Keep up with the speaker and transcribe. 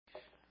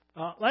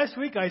Last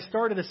week I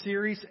started a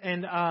series,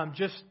 and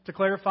just to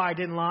clarify, I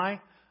didn't lie.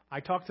 I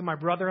talked to my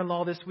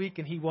brother-in-law this week,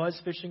 and he was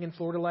fishing in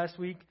Florida last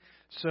week.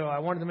 So I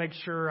wanted to make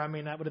sure.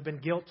 That would have been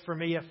guilt for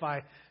me if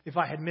I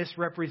had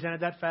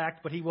misrepresented that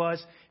fact. But he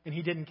was, and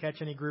he didn't catch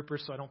any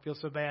groupers, so I don't feel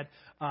so bad.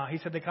 He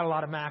said they caught a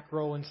lot of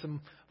mackerel and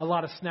a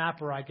lot of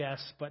snapper, I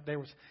guess. But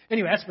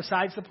anyway. That's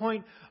besides the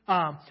point.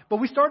 But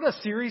we started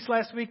a series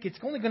last week. It's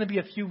only going to be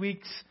a few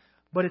weeks,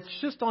 but it's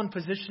just on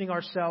positioning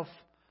ourselves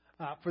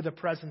for the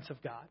presence of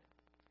God.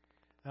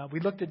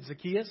 We looked at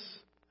Zacchaeus,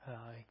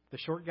 the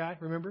short guy,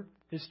 remember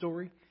his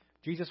story?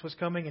 Jesus was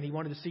coming and he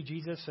wanted to see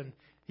Jesus, and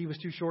he was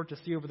too short to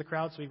see over the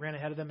crowd, so he ran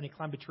ahead of them and he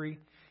climbed a tree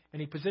and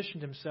he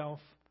positioned himself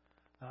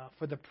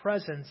for the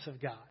presence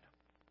of God.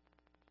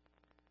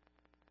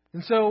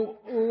 And so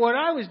what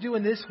I was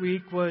doing this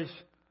week was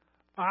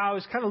I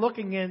was kind of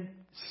looking in,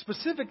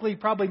 specifically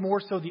probably more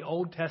so the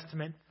Old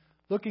Testament,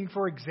 looking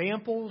for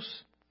examples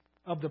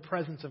of the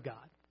presence of God.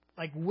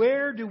 Like,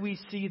 where do we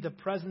see the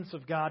presence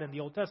of God in the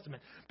Old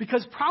Testament?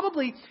 Because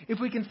probably if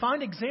we can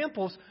find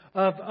examples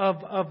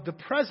of the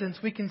presence,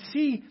 we can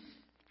see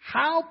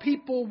how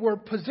people were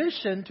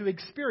positioned to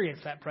experience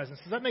that presence.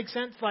 Does that make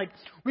sense? Like,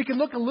 we can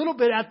look a little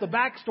bit at the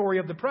backstory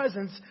of the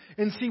presence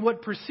and see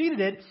what preceded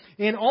it,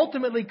 and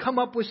ultimately come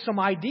up with some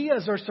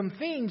ideas or some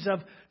themes of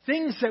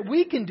things that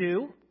we can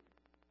do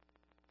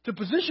to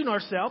position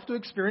ourselves to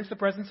experience the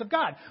presence of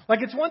God.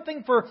 Like, it's one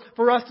thing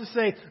for us to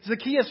say,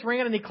 Zacchaeus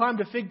ran and he climbed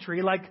a fig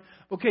tree. Like,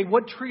 okay,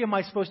 what tree am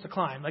I supposed to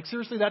climb? Like,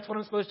 seriously, that's what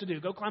I'm supposed to do.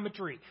 Go climb a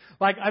tree.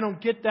 Like, I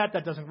don't get that.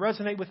 That doesn't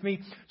resonate with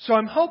me. So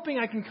I'm hoping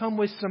I can come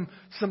with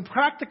some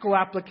practical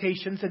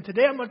applications. And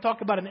today I'm going to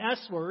talk about an S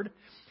word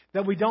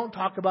that we don't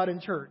talk about in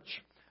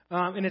church.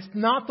 And it's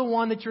not the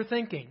one that you're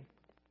thinking.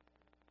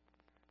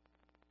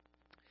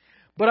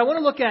 But I want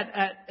to look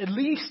at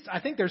least, I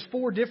think there's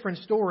 4 different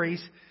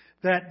stories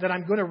that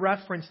I'm going to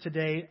reference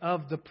today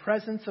of the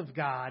presence of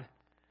God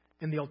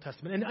in the Old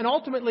Testament. And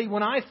ultimately,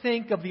 when I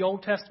think of the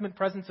Old Testament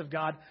presence of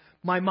God,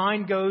 my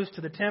mind goes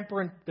to the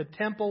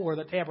temple or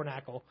the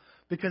tabernacle,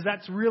 because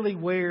that's really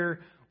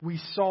where we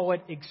saw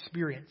it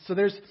experienced. So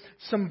there's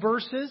some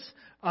verses.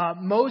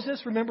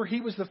 Moses, remember,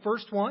 he was the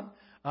first one.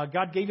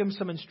 God gave him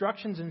some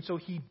instructions, and so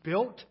he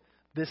built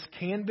this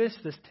canvas,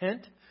 this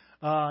tent,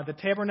 the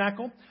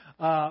tabernacle,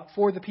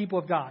 for the people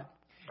of God.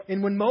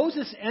 And when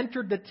Moses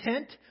entered the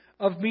tent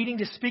of meeting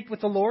to speak with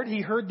the Lord,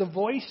 he heard the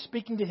voice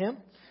speaking to him.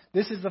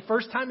 This is the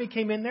first time he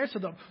came in there. So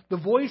the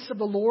voice of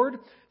the Lord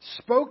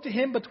spoke to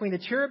him between the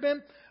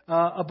cherubim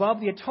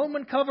above the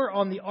atonement cover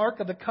on the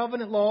Ark of the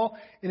Covenant law.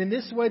 And in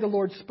this way the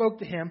Lord spoke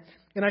to him.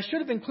 And I should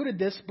have included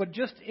this, but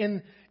just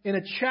in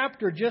a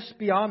chapter just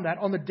beyond that,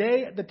 on the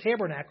day of the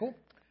tabernacle,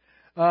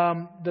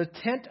 the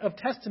tent of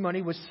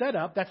testimony was set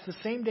up. That's the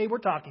same day we're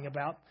talking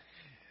about.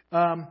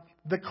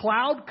 The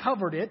cloud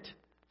covered it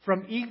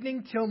from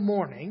evening till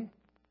morning.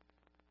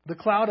 The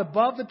cloud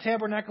above the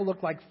tabernacle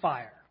looked like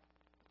fire.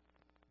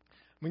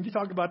 When you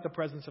talk about the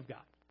presence of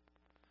God.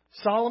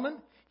 Solomon,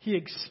 he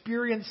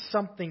experienced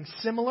something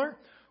similar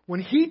when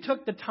he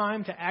took the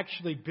time to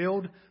actually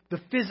build the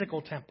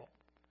physical temple.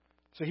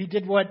 So he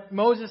did what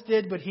Moses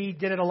did, but he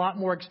did it a lot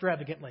more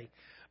extravagantly.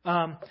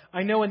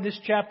 I know in this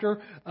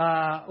chapter,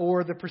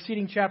 or the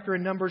preceding chapter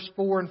in Numbers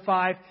 4 and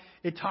 5,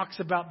 it talks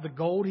about the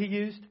gold he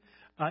used.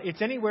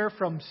 It's anywhere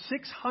from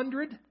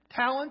 600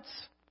 talents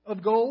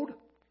of gold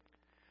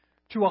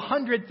to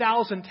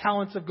 100,000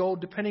 talents of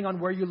gold, depending on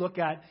where you look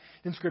at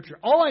in Scripture.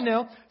 All I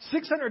know,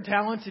 600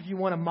 talents, if you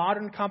want a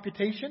modern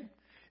computation,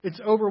 it's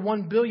over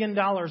 $1 billion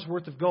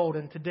worth of gold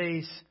in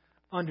today's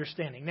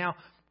understanding. Now,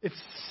 if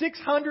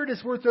 600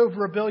 is worth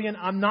over $1 billion,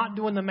 I'm not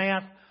doing the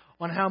math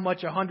on how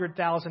much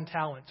 100,000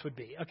 talents would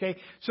be. Okay,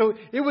 so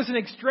it was an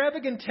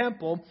extravagant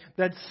temple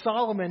that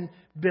Solomon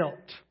built.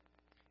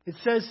 It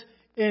says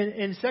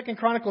in 2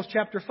 Chronicles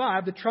chapter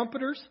 5, the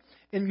trumpeters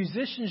and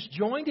musicians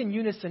joined in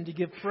unison to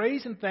give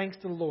praise and thanks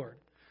to the Lord.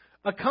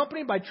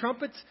 Accompanied by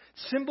trumpets,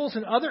 cymbals,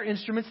 and other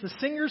instruments, the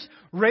singers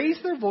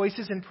raised their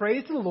voices in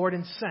praise to the Lord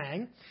and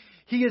sang,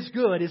 "He is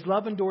good, His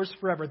love endures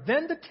forever."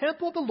 Then the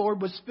temple of the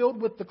Lord was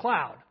filled with the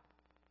cloud.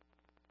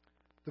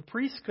 The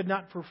priests could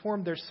not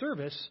perform their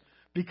service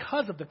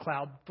because of the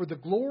cloud, for the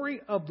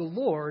glory of the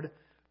Lord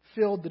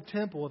filled the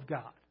temple of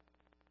God.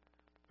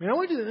 I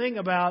want you to think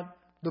about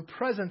the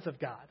presence of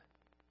God.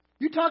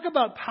 You talk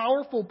about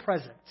powerful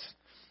presence.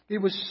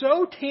 It was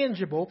so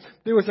tangible.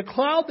 There was a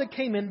cloud that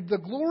came in. The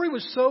glory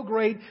was so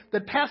great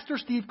that Pastor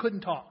Steve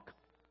couldn't talk.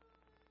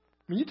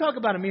 You talk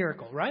about a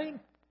miracle, right?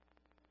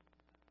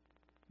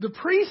 The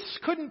priests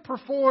couldn't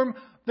perform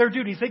their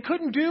duties. They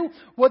couldn't do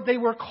what they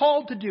were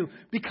called to do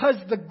because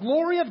the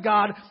glory of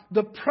God,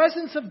 the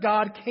presence of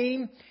God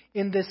came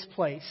in this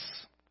place.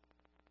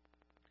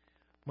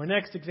 My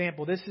next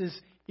example, this is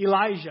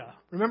Elijah.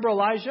 Remember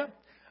Elijah?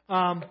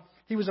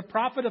 He was a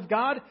prophet of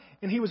God,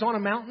 and he was on a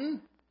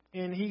mountain.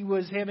 And he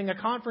was having a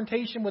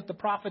confrontation with the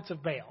prophets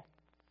of Baal.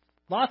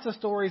 Lots of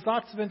stories,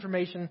 lots of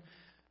information.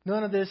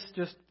 None of this,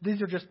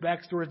 these are just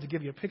backstories to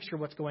give you a picture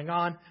of what's going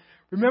on.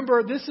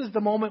 Remember, this is the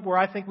moment where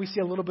I think we see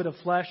a little bit of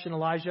flesh in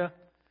Elijah,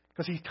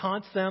 because he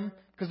taunts them,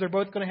 because they're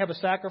both going to have a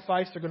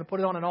sacrifice. They're going to put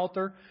it on an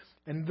altar,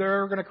 and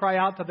they're going to cry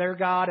out to their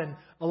God, and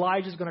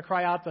Elijah's going to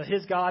cry out to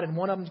his God, and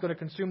one of them's going to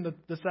consume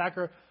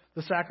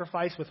the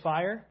sacrifice with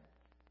fire.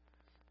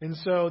 And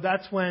so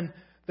that's when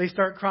they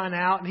start crying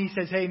out, and he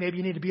says, hey, maybe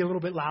you need to be a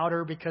little bit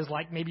louder because,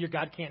 like, maybe your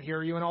God can't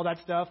hear you and all that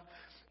stuff.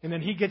 And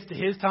then he gets to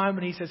his time,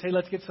 and he says, hey,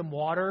 let's get some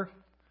water.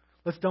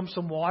 Let's dump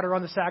some water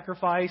on the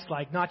sacrifice,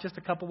 like not just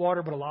a cup of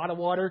water, but a lot of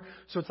water.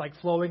 So it's like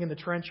flowing in the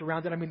trench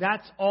around it. I mean,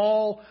 that's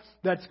all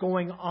that's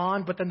going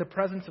on. But then the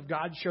presence of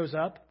God shows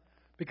up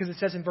because it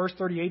says in verse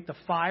 38, the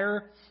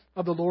fire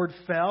of the Lord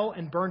fell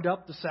and burned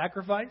up the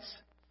sacrifice,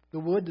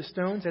 the wood, the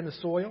stones, and the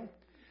soil,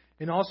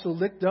 and also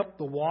licked up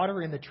the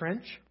water in the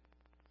trench.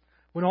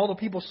 When all the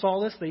people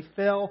saw this, they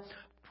fell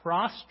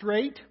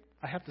prostrate.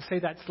 I have to say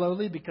that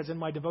slowly because in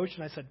my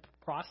devotion I said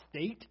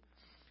prostate,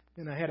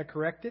 and I had to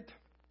correct it.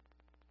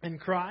 And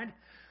cried,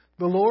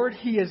 the Lord,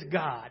 He is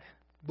God.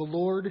 The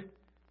Lord,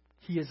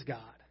 He is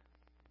God.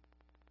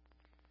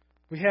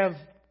 We have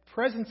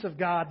presence of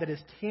God that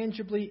is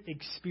tangibly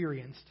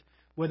experienced,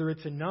 whether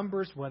it's in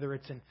Numbers, whether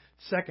it's in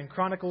 2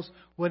 Chronicles,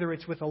 whether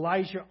it's with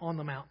Elijah on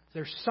the mountain.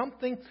 There's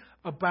something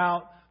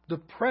about the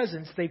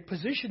presence. They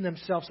position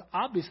themselves,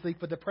 obviously,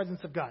 for the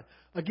presence of God.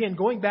 Again,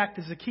 going back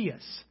to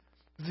Zacchaeus.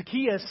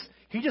 Zacchaeus,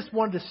 he just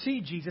wanted to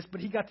see Jesus, but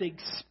he got to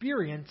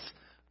experience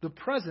the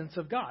presence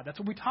of God. That's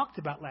what we talked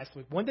about last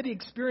week. When did he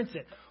experience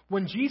it?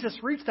 When Jesus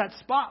reached that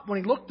spot,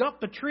 when he looked up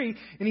the tree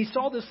and he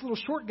saw this little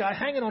short guy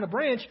hanging on a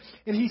branch,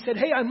 and he said,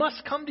 hey, I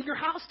must come to your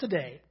house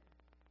today.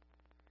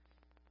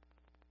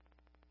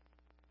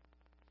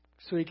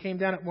 So he came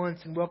down at once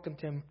and welcomed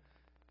him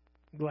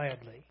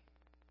gladly.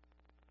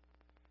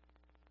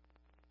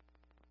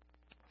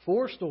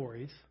 4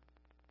 stories,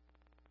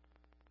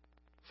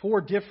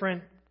 4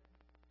 different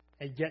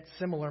and yet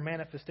similar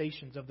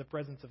manifestations of the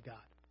presence of God.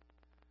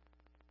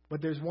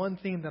 But there's one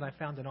theme that I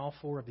found in all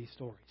 4 of these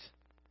stories.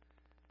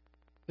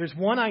 There's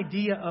one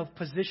idea of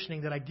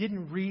positioning that I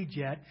didn't read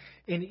yet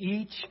in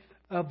each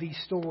of these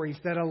stories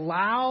that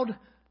allowed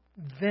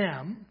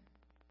them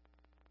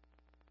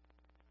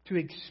to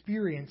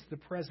experience the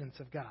presence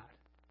of God.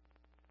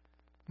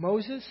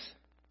 Moses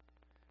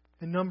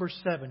in Numbers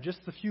 7, just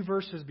a few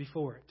verses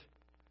before it.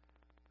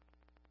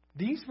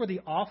 These were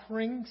the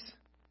offerings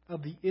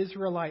of the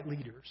Israelite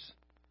leaders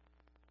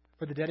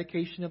for the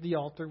dedication of the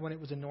altar when it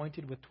was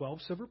anointed with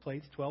 12 silver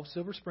plates, 12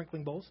 silver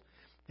sprinkling bowls,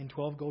 and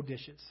 12 gold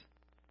dishes.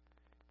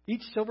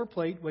 Each silver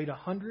plate weighed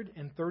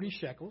 130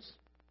 shekels,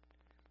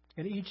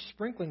 and each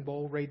sprinkling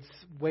bowl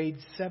weighed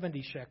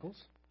 70 shekels.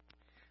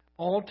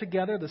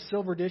 Altogether, the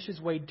silver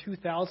dishes weighed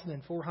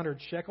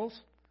 2,400 shekels,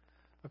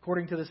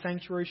 according to the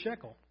sanctuary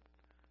shekel.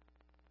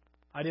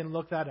 I didn't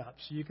look that up,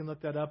 so you can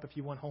look that up if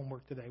you want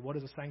homework today. What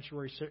is a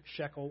sanctuary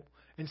shekel?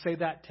 And say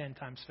that 10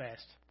 times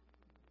fast.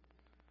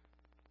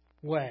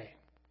 Weigh.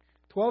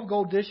 12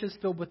 gold dishes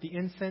filled with the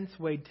incense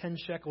weighed 10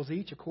 shekels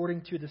each, according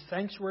to the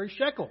sanctuary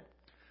shekel.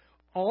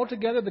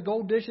 Altogether, the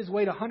gold dishes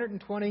weighed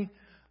 120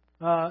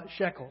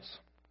 shekels.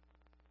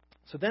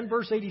 So then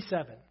verse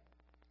 87.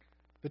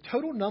 The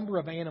total number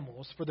of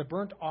animals for the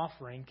burnt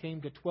offering came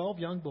to 12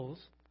 young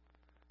bulls,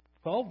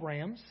 12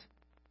 rams,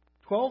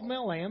 12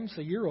 male lambs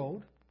a year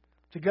old,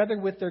 together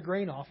with their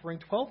grain offering.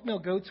 12 male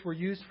goats were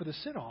used for the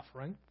sin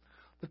offering.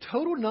 The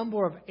total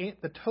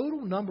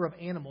number of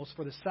animals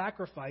for the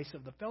sacrifice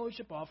of the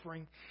fellowship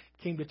offering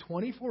came to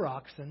 24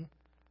 oxen,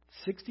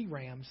 60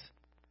 rams,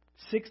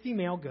 60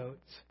 male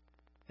goats,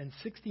 and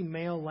 60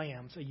 male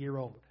lambs a year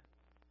old.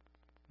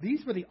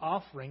 These were the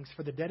offerings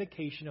for the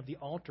dedication of the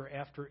altar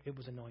after it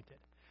was anointed.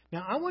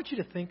 Now, I want you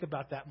to think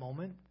about that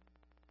moment.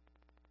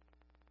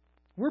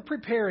 We're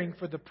preparing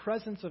for the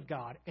presence of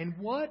God. And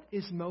what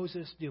is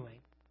Moses doing?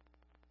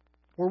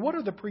 Or what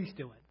are the priests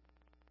doing?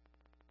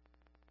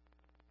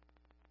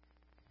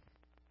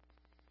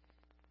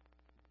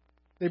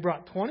 They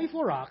brought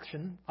 24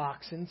 oxen,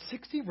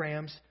 60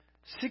 rams,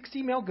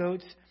 60 male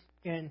goats,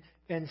 and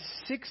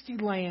 60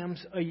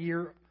 lambs a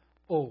year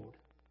old.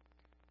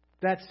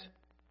 That's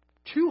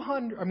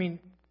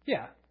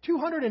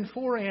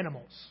 204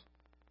 animals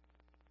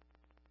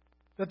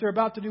that they're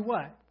about to do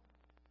what?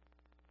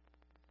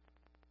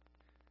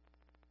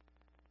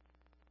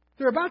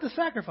 They're about to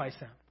sacrifice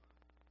them.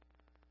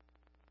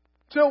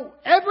 So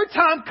every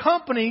time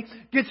company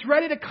gets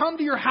ready to come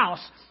to your house,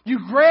 you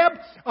grab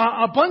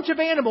a bunch of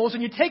animals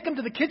and you take them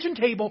to the kitchen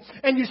table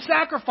and you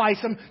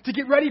sacrifice them to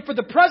get ready for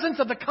the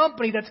presence of the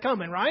company that's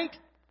coming, right?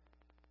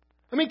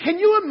 I mean, can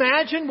you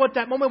imagine what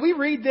that moment, we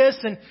read this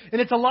and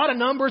it's a lot of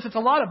numbers, it's a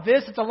lot of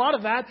this, it's a lot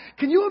of that.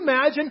 Can you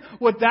imagine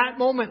what that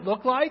moment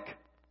looked like?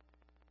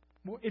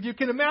 If you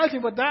can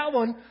imagine what that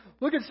one,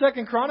 look at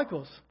 2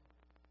 Chronicles.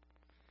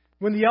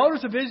 When the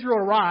elders of Israel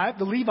arrived,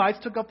 the Levites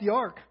took up the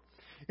ark.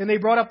 And they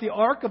brought up the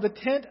ark of the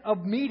tent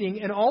of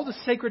meeting and all the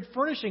sacred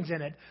furnishings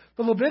in it.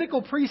 The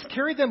Levitical priests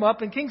carried them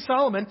up, and King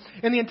Solomon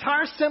and the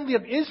entire assembly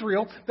of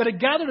Israel that had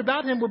gathered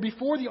about him were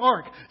before the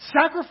ark,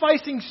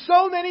 sacrificing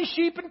so many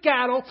sheep and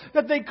cattle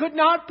that they could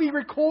not be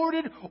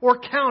recorded or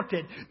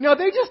counted. Now,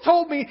 they just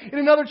told me in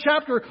another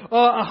chapter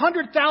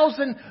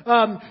 100,000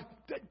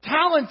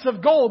 talents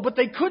of gold, but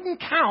they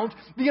couldn't count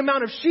the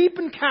amount of sheep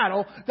and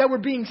cattle that were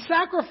being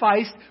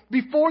sacrificed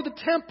before the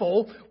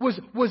temple was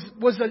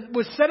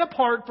set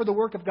apart for the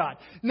work of God.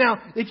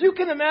 Now, if you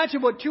can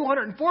imagine what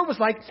 204 was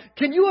like,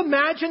 can you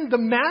imagine the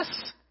mess?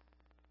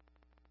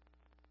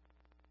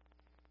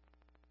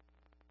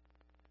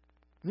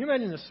 Can you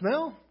imagine the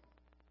smell?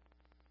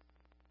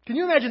 Can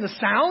you imagine the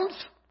sounds?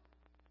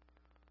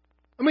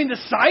 I mean, the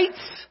sights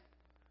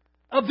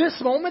of this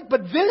moment,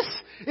 but this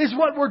is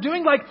what we're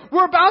doing. Like,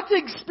 we're about to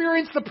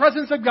experience the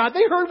presence of God.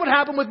 They heard what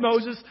happened with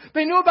Moses.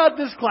 They knew about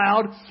this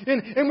cloud,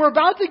 and we're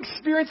about to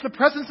experience the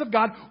presence of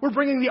God. We're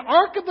bringing the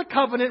Ark of the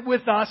Covenant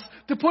with us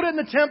to put it in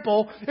the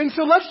temple, and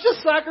so let's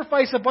just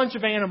sacrifice a bunch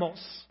of animals.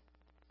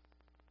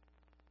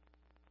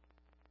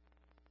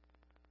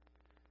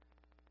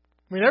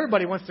 I mean,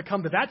 everybody wants to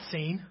come to that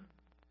scene.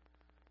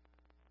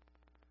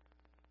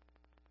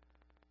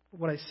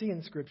 What I see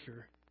in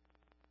Scripture,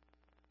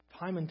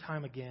 time and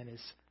time again,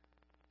 is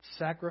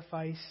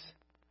sacrifice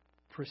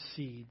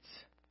precedes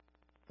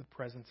the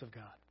presence of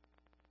God.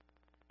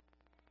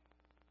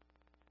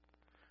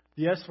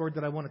 The S word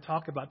that I want to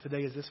talk about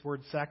today is this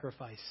word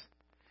sacrifice.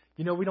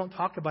 You know, we don't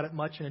talk about it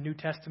much in a New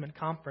Testament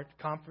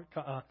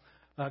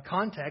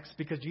context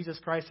because Jesus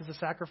Christ is a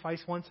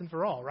sacrifice once and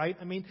for all, right?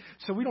 I mean,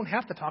 so we don't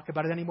have to talk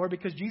about it anymore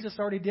because Jesus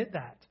already did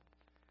that.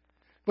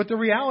 But the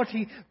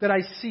reality that I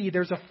see,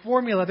 there's a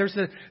formula, there's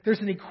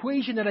an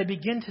equation that I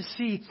begin to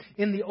see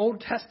in the Old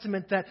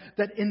Testament that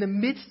in the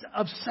midst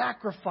of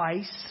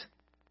sacrifice,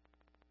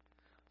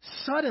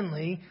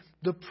 suddenly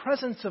the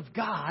presence of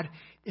God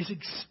is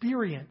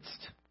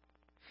experienced.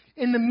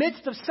 In the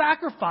midst of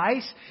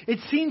sacrifice, it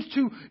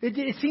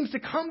seems to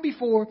come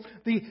before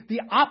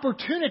the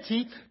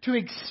opportunity to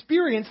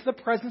experience the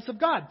presence of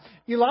God.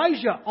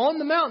 Elijah on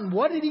the mountain,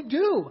 what did he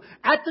do?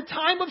 At the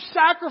time of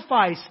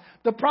sacrifice,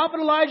 the prophet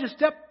Elijah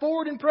stepped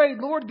forward and prayed,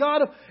 Lord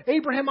God of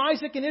Abraham,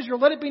 Isaac, and Israel,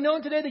 let it be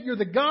known today that you're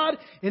the God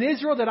in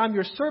Israel, that I'm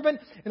your servant,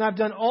 and I've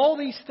done all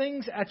these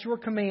things at your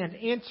command.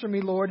 Answer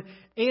me, Lord,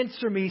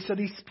 answer me, so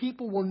these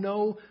people will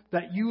know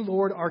that you,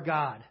 Lord, are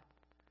God,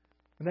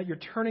 and that you're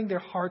turning their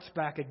hearts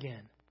back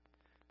again.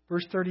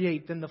 Verse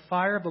 38, then the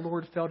fire of the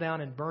Lord fell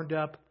down and burned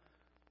up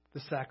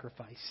the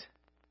sacrifice.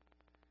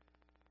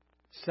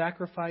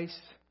 Sacrifice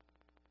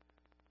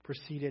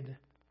preceded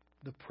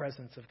the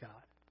presence of God.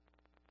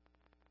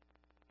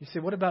 You say,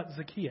 what about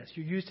Zacchaeus?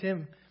 You used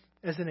him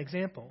as an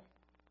example.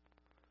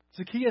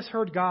 Zacchaeus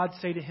heard God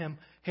say to him,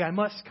 hey, I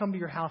must come to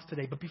your house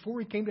today. But before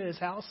he came to his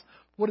house,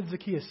 what did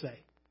Zacchaeus say?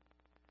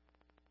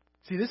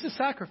 See, this is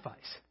sacrifice.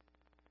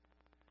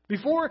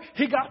 Before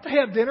he got to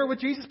have dinner with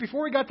Jesus,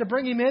 before he got to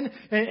bring him in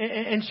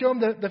and show him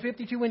the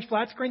 52-inch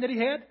flat screen that he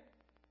had,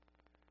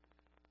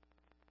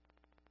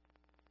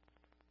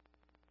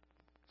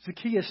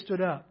 Zacchaeus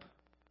stood up.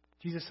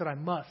 Jesus said, I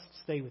must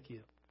stay with you.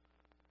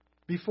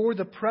 Before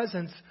the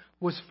presence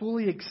was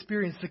fully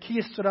experienced,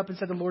 Zacchaeus stood up and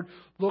said to the Lord,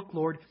 look,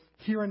 Lord,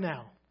 here and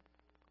now,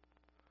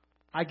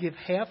 I give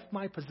half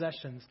my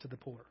possessions to the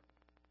poor.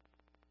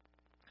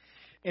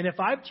 And if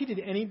I've cheated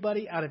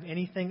anybody out of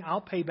anything,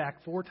 I'll pay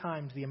back 4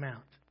 times the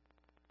amount.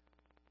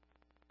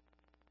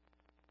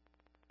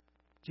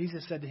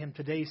 Jesus said to him,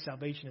 today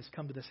salvation has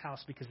come to this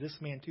house because this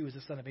man too is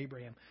the son of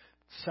Abraham.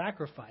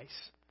 Sacrifice.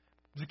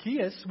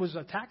 Zacchaeus was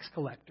a tax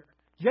collector.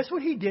 Guess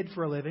what he did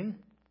for a living?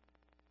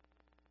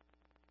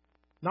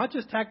 Not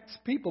just tax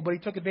people, but he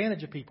took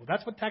advantage of people.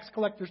 That's what tax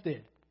collectors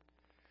did.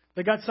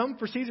 They got some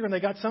for Caesar and they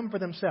got some for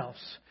themselves.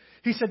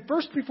 He said,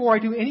 first, before I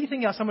do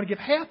anything else, I'm going to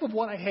give half of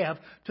what I have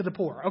to the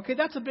poor. Okay,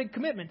 that's a big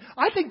commitment.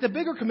 I think the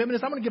bigger commitment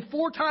is I'm going to give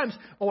 4 times.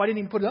 Oh, I didn't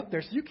even put it up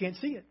there, so you can't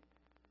see it.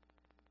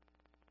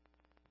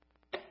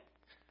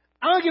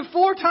 I'm going to give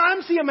 4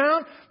 times the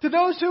amount to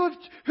those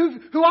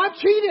who I've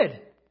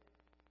cheated.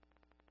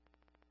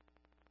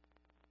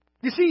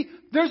 You see,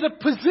 there's a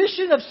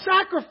position of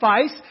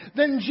sacrifice.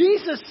 Then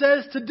Jesus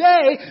says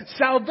today,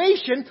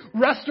 salvation,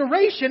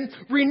 restoration,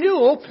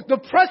 renewal, the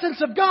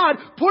presence of God,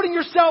 putting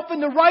yourself in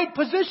the right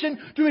position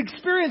to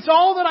experience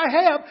all that I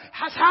have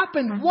has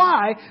happened.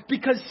 Why?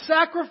 Because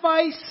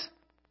sacrifice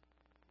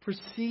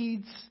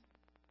precedes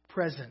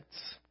presence.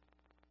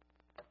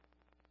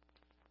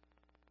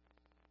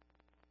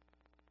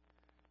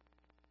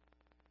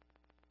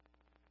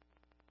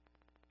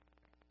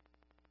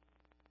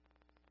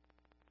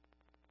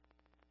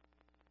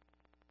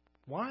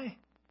 Why?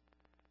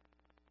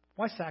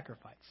 Why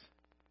sacrifice?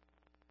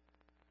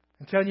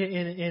 I'm telling you,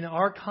 in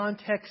our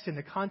context, in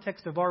the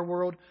context of our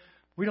world,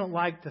 we don't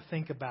like to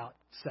think about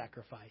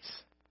sacrifice.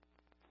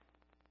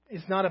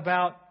 It's not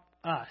about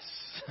us.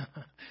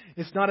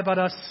 It's not about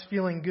us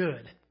feeling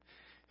good.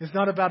 It's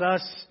not about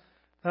us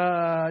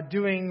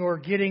doing or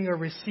getting or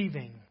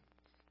receiving.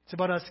 It's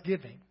about us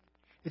giving.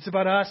 It's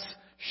about us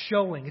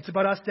showing. It's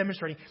about us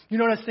demonstrating. You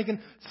know what I was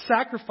thinking?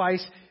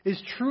 Sacrifice is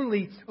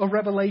truly a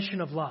revelation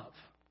of love.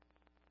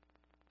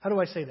 How do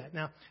I say that?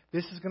 Now,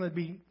 this is going to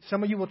be,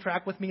 some of you will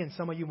track with me and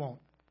some of you won't.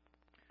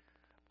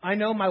 I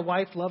know my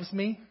wife loves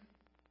me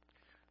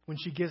when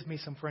she gives me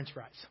some French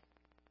fries.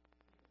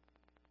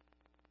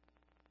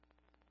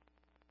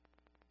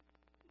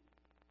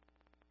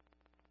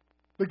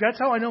 Look, that's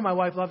how I know my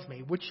wife loves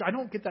me, which I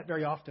don't get that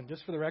very often,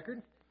 just for the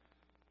record.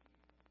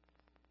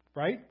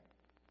 Right?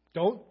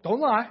 Don't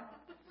lie.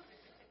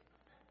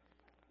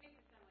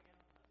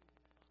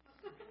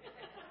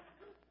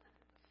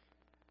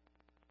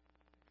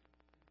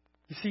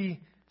 You see,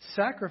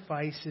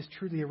 sacrifice is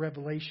truly a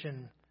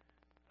revelation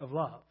of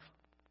love.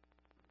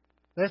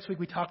 Last week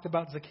we talked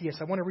about Zacchaeus.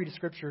 I want to read a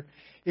scripture.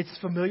 It's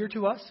familiar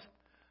to us.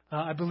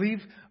 I believe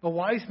a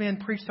wise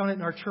man preached on it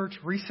in our church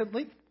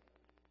recently.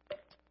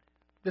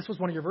 This was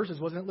one of your verses,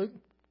 wasn't it, Luke?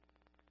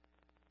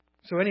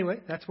 So anyway,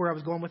 that's where I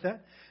was going with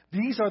that.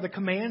 These are the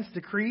commands,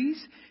 decrees,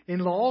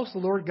 and laws the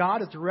Lord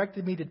God has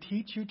directed me to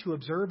teach you to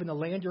observe in the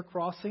land you're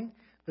crossing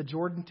the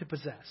Jordan to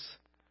possess,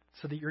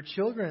 so that your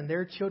children and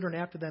their children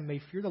after them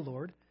may fear the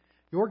Lord,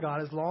 your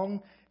God, as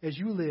long as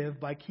you live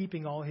by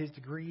keeping all His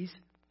decrees,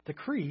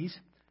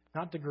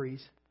 not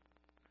degrees,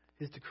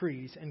 His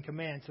decrees and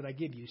commands that I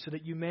give you, so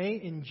that you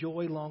may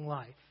enjoy long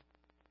life.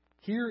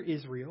 Hear,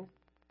 Israel,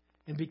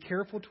 and be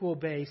careful to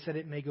obey, so that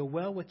it may go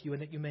well with you,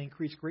 and that you may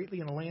increase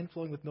greatly in a land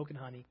flowing with milk and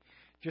honey,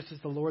 just as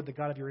the Lord, the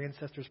God of your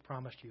ancestors,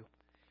 promised you.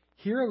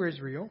 Hear, O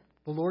Israel,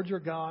 the Lord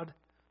your God,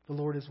 the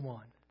Lord is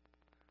one.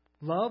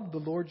 Love the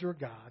Lord your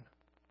God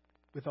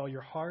with all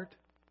your heart,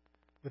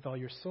 with all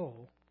your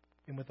soul,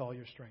 and with all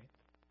your strength.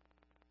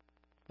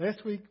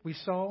 Last week we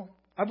saw,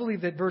 I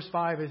believe that verse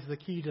 5 is the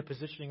key to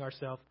positioning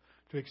ourselves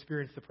to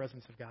experience the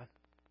presence of God.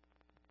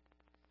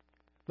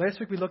 Last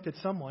week we looked at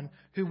someone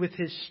who with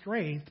his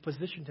strength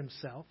positioned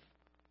himself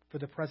for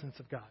the presence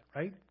of God,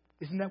 right?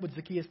 Isn't that what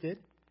Zacchaeus did?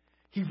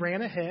 He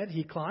ran ahead,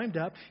 he climbed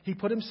up, he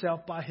put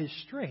himself by his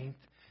strength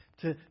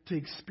to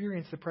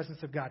experience the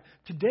presence of God.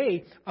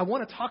 Today, I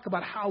want to talk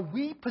about how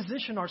we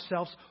position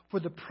ourselves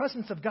for the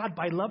presence of God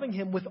by loving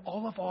Him with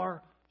all of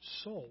our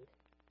soul.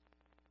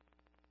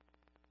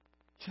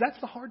 See,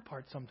 that's the hard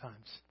part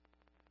sometimes.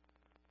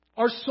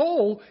 Our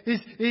soul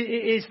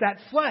is that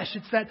flesh.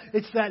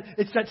 It's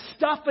that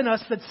stuff in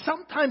us that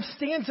sometimes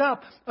stands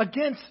up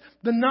against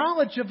the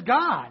knowledge of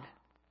God.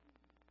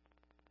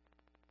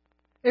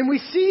 And we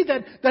see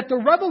that the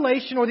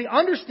revelation or the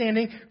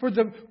understanding for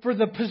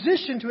the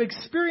position to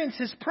experience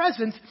His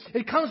presence,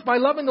 it comes by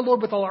loving the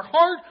Lord with all our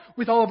heart,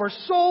 with all of our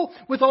soul,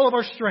 with all of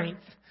our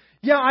strength.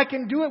 Yeah, I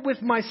can do it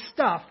with my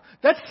stuff.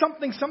 That's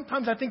something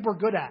sometimes I think we're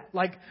good at,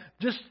 like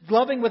just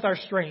loving with our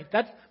strength.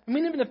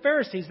 Even the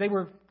Pharisees, they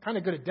were kind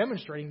of good at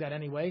demonstrating that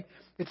anyway.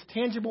 It's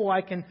tangible.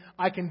 I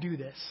can do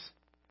this.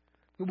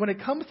 But when it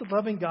comes to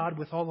loving God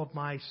with all of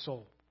my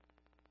soul,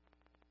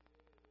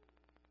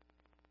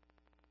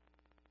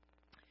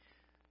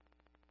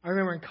 I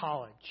remember in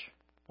college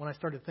when I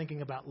started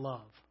thinking about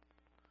love,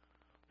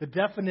 the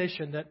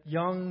definition that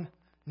young,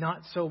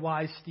 not so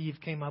wise Steve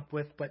came up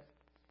with, but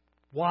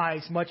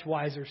wise, much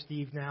wiser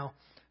Steve now,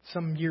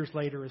 some years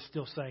later, is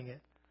still saying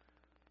it.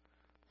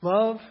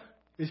 Love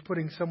is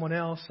putting someone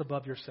else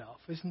above yourself.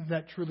 Isn't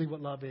that truly what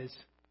love is?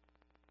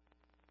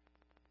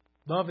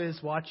 Love is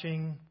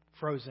watching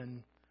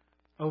Frozen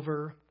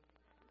over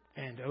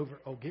and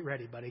over. Oh, get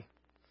ready, buddy.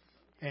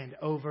 And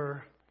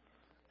over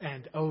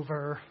and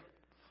over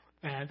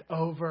and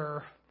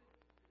over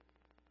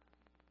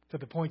to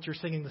the point you're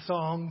singing the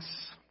songs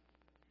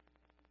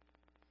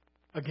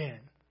again.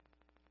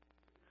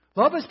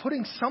 Love is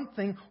putting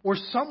something or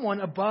someone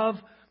above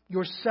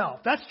yourself.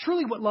 That's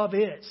truly what love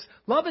is.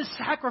 Love is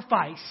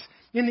sacrifice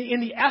in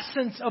the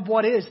essence of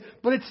what is.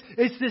 But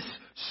it's this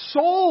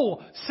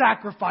soul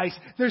sacrifice.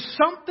 There's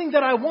something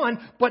that I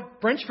want, but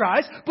French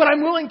fries, but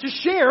I'm willing to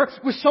share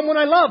with someone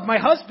I love, my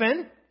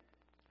husband.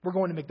 We're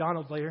going to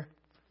McDonald's later.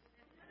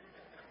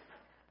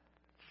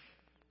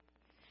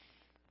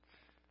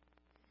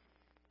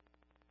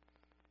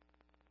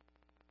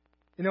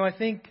 I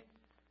think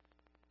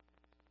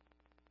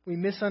we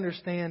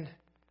misunderstand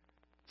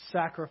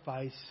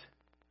sacrifice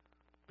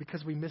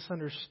because we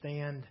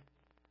misunderstand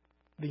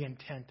the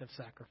intent of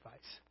sacrifice.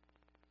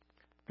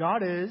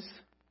 God is,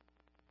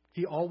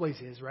 He always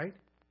is, right?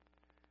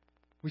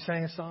 We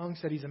sang a song,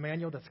 said He's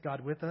Emmanuel, that's God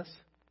with us.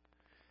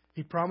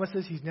 He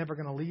promises He's never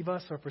going to leave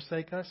us or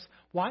forsake us.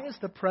 Why is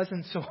the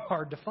presence so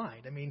hard to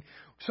find?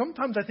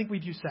 Sometimes I think we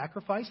view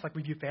sacrifice like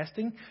we view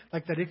fasting,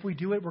 like that if we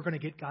do it, we're going to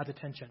get God's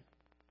attention.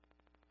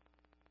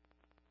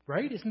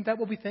 Right? Isn't that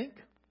what we think?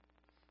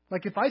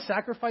 Like if I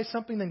sacrifice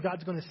something, then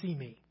God's going to see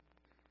me.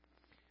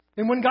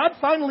 And when God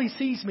finally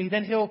sees me,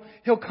 then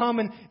He'll come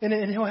and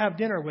He'll have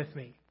dinner with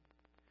me.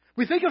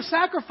 We think of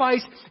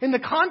sacrifice in the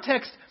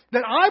context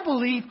that I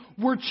believe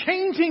we're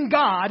changing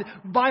God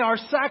by our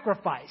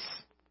sacrifice.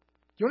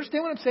 Do you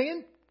understand what I'm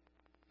saying?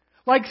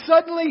 Like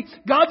suddenly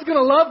God's going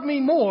to love me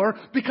more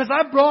because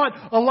I brought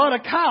a lot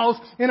of cows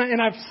and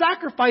I've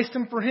sacrificed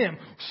them for Him.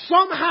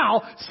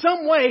 Somehow,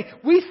 some way,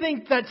 we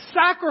think that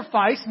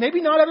sacrifice,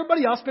 maybe not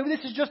everybody else, maybe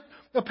this is just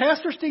a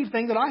Pastor Steve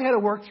thing that I had to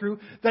work through,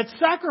 that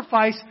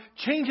sacrifice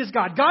changes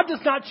God. God does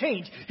not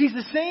change. He's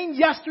the same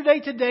yesterday,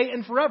 today,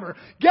 and forever.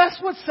 Guess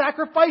what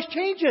sacrifice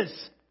changes?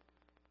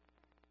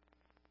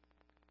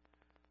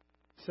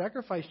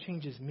 Sacrifice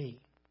changes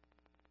me.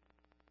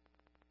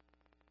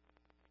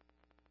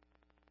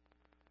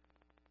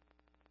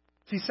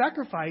 See,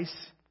 sacrifice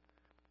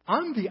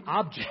I'm the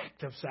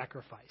object of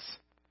sacrifice.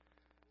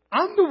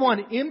 I'm the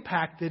one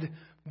impacted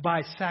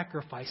by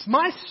sacrifice.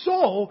 My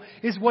soul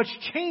is what's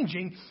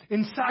changing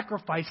in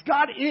sacrifice.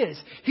 God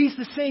is. He's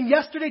the same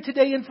yesterday,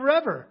 today, and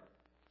forever.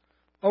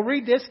 I'll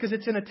read this because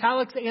it's in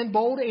italics and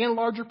bold and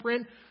larger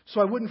print,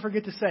 so I wouldn't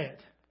forget to say it.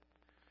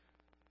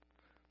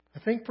 I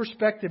think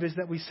perspective is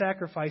that we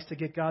sacrifice to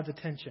get God's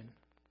attention.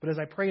 But as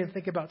I pray and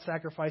think about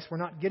sacrifice, we're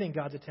not getting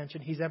God's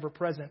attention. He's ever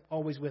present,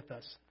 always with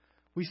us.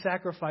 We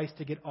sacrifice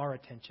to get our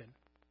attention.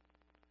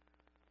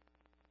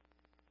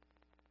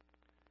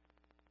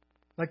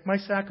 Like my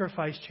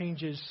sacrifice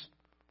changes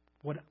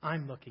what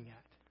I'm looking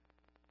at.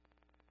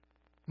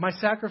 My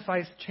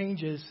sacrifice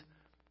changes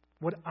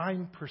what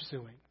I'm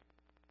pursuing.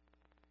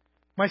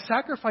 My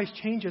sacrifice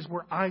changes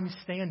where I'm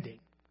standing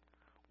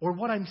or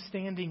what I'm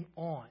standing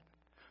on.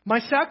 My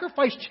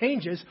sacrifice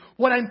changes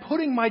what I'm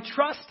putting my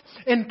trust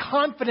and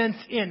confidence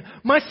in.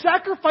 My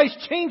sacrifice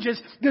changes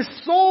the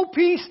soul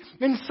piece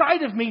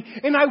inside of me.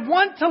 And I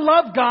want to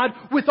love God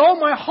with all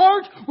my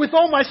heart, with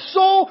all my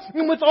soul,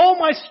 and with all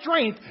my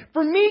strength.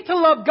 For me to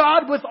love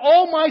God with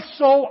all my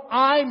soul,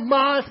 I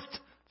must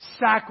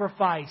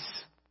sacrifice.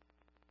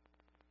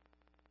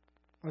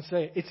 Let's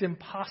say it's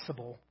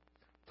impossible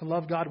to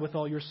love God with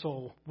all your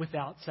soul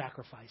without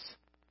sacrifice.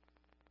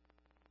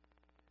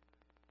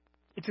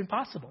 It's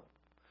impossible.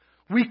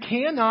 We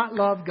cannot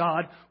love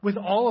God with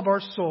all of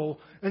our soul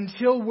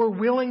until we're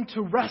willing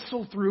to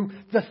wrestle through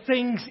the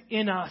things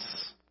in us.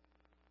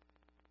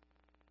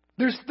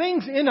 There's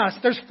things in us.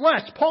 There's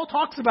flesh. Paul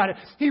talks about it.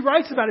 He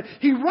writes about it.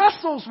 He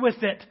wrestles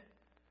with it.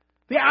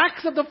 The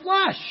acts of the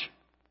flesh.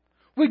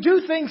 We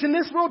do things in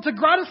this world to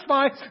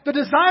gratify the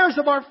desires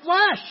of our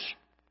flesh.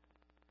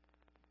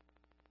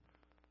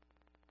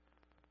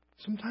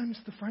 Sometimes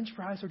the French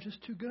fries are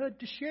just too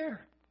good to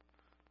share.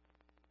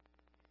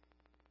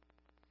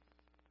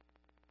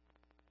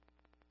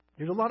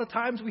 There's a lot of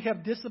times we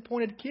have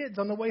disappointed kids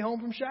on the way home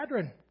from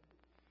Shadron.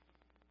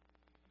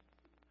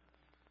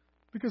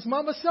 Because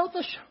Mama's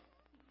selfish.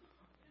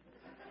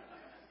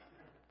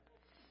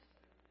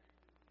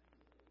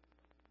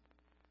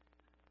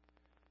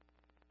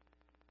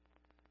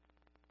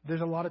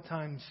 There's a lot of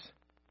times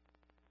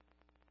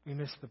we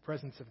miss the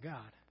presence of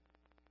God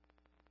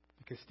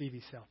because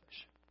Stevie's selfish.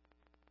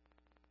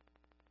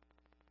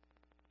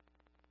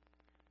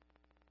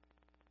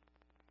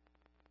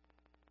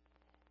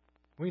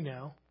 We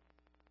know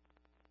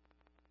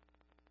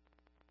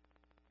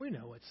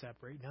what's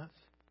separating us.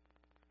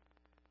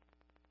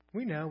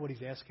 We know what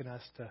He's asking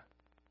us to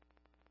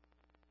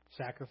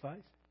sacrifice.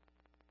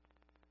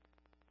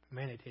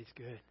 Man, it tastes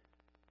good.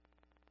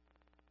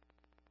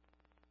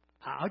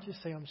 I'll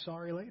just say I'm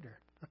sorry later.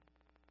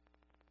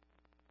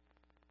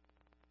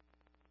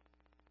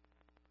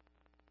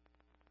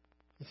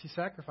 You see,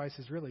 sacrifice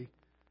is really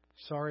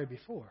sorry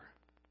before,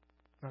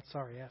 not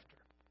sorry after.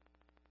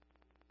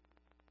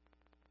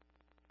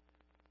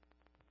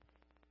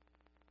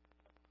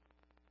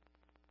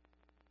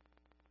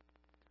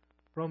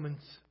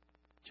 Romans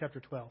chapter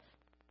 12.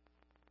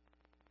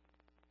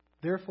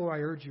 Therefore, I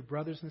urge you,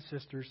 brothers and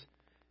sisters,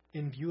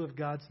 in view of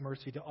God's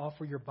mercy, to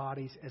offer your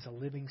bodies as a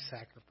living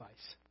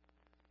sacrifice,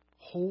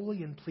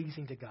 holy and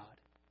pleasing to God.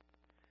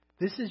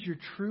 This is your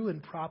true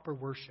and proper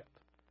worship.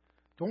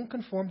 Don't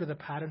conform to the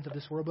patterns of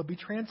this world, but be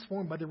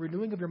transformed by the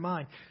renewing of your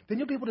mind. Then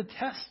you'll be able to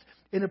test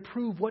and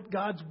approve what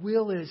God's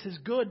will is, His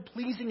good,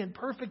 pleasing, and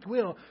perfect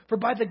will. For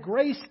by the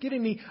grace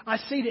given me, I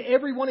say to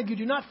every one of you,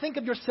 do not think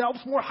of yourselves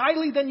more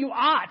highly than you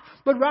ought,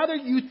 but rather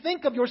you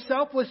think of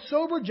yourself with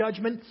sober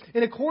judgment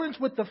in accordance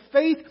with the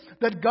faith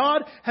that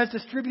God has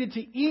distributed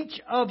to each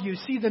of you.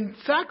 See, the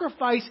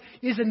sacrifice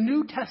is a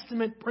New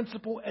Testament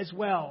principle as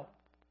well.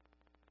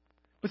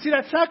 But see,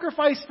 that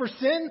sacrifice for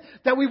sin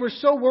that we were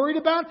so worried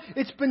about,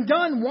 it's been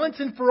done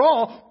once and for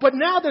all. But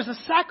now there's a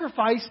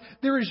sacrifice.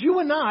 There is you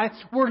and I.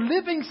 We're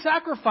living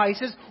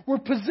sacrifices. We're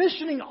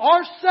positioning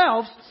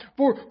ourselves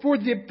for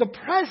the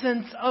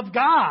presence of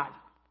God.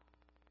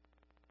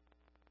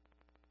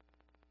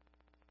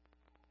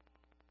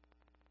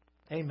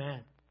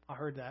 Amen. I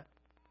heard that.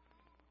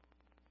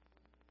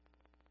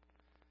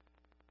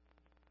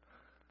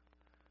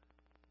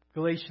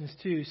 Galatians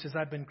 2 says,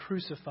 I've been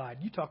crucified.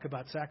 You talk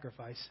about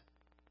sacrifice.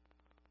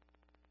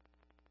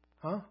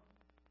 Huh?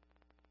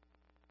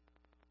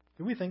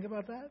 Do we think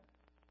about that?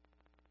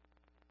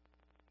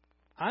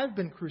 I've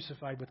been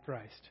crucified with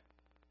Christ.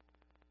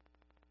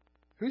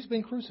 Who's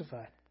been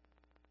crucified?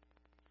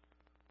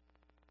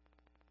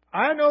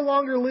 I no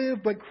longer live,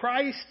 but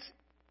Christ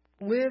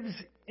lives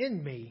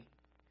in me.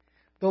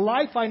 The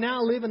life I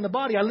now live in the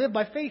body, I live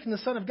by faith in the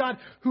Son of God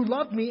who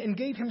loved me and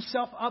gave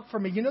Himself up for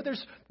me. You know,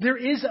 there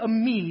is a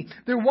me.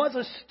 There was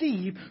a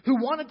Steve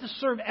who wanted to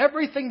serve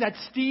everything that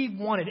Steve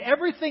wanted.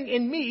 Everything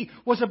in me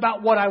was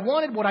about what I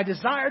wanted, what I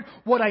desired,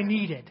 what I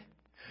needed.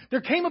 There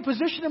came a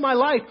position in my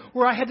life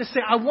where I had to say,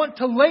 I want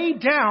to lay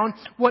down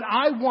what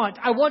I want.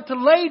 I want to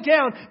lay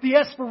down the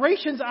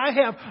aspirations I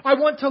have. I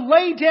want to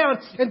lay down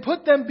and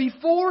put them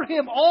before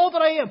Him, all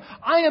that I am.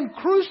 I am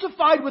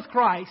crucified with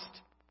Christ.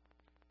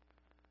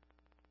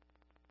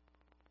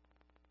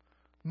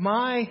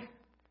 My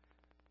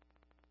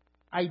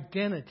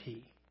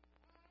identity.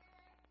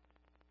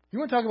 You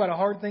want to talk about a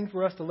hard thing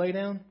for us to lay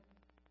down?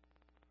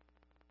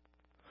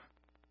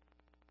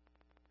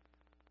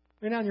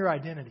 Lay down your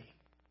identity.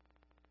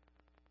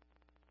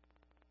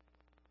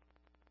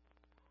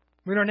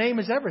 I mean, our name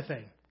is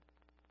everything.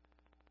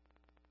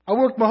 I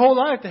worked my whole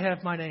life to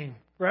have my name,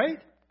 right?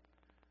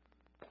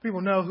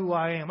 People know who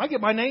I am. I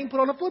get my name put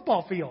on a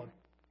football field.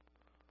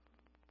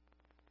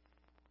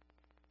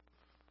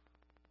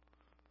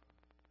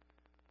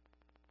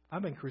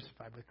 I've been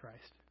crucified with Christ.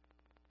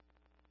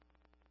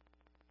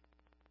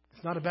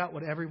 It's not about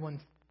what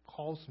everyone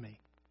calls me.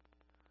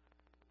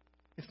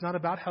 It's not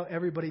about how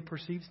everybody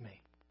perceives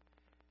me.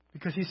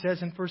 Because he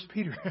says in 1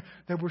 Peter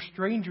that we're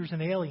strangers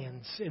and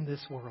aliens in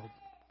this world.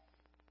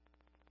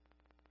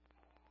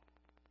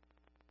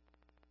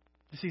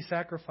 You see,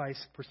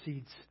 sacrifice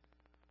precedes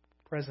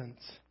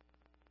presence.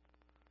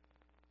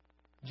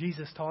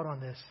 Jesus taught on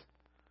this.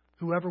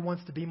 Whoever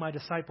wants to be my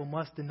disciple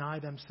must deny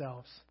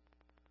themselves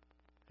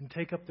and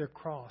take up their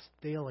cross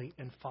daily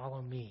and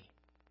follow me.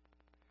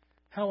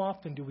 How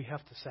often do we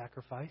have to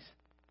sacrifice?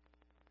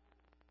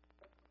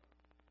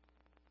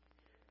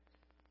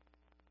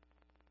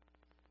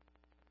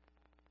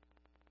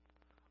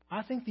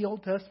 I think the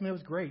Old Testament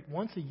was great.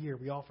 Once a year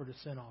we offered a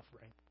sin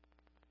offering.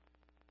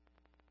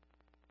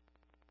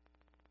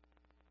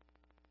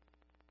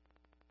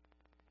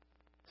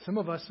 Some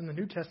of us in the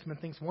New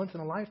Testament thinks once in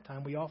a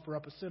lifetime we offer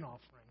up a sin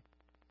offering.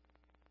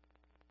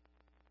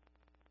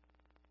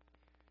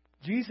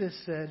 Jesus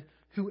said,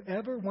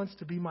 whoever wants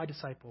to be my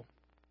disciple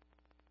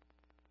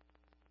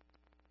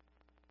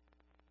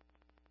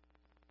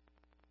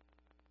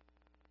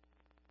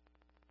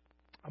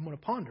I'm going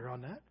to ponder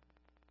on that.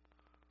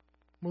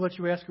 I'm going to let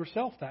you ask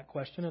yourself that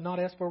question and not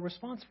ask for a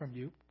response from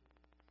you.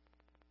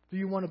 Do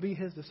you want to be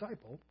his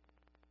disciple?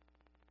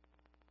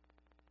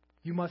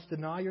 You must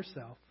deny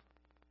yourself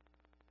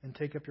and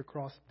take up your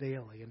cross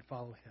daily and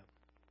follow him.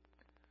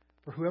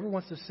 For whoever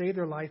wants to save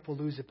their life will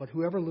lose it, but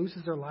whoever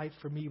loses their life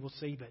for me will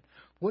save it.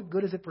 What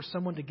good is it for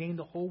someone to gain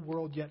the whole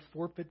world yet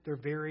forfeit their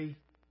very,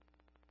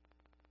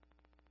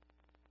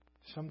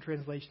 some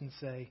translations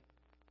say,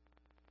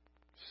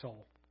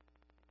 soul?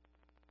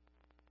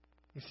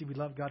 You see, we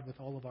love God with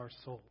all of our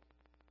soul.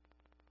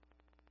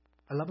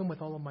 I love him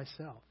with all of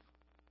myself.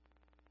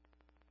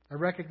 I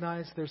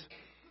recognize there's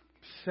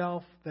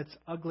self that's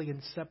ugly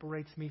and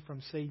separates me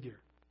from Savior.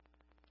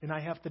 And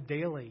I have to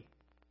daily.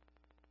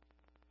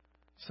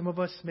 Some of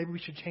us, maybe we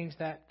should change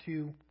that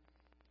to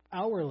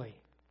hourly.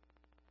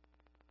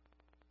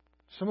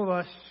 Some of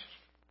us,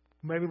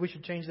 maybe we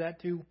should change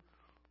that to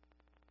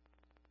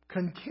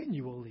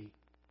continually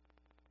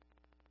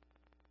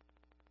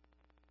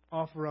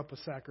offer up a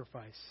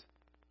sacrifice.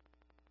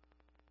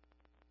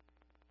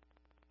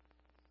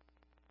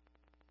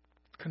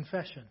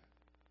 Confession.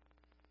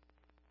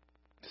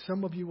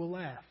 Some of you will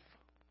laugh.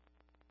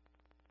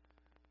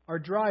 Our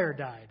dryer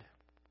died.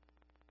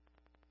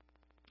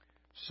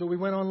 So we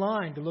went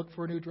online to look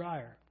for a new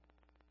dryer.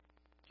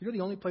 You know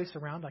the only place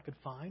around I could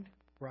find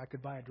where I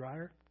could buy a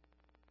dryer?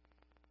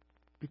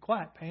 Be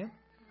quiet, Pam.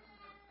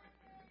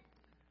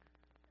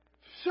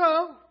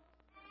 So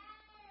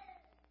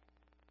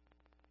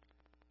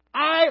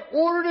I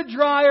ordered a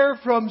dryer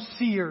from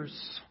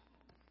Sears.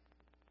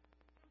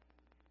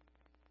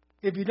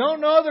 If you don't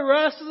know the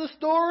rest of the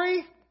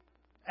story,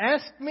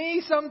 ask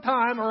me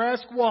sometime or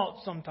ask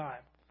Walt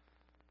sometime.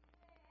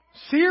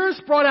 Sears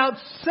brought out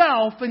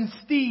Self and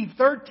Steve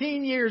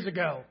 13 years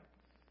ago.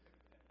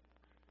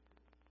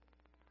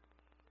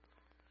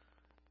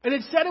 And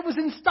it said it was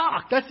in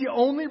stock. That's the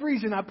only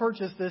reason I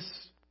purchased this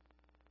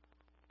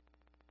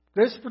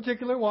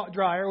particular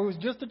dryer. It was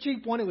just a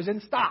cheap one. It was in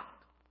stock.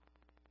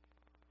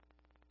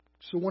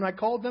 So when I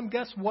called them,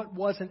 guess what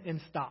wasn't in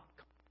stock?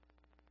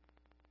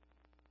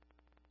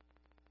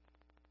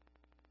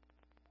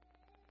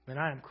 And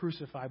I am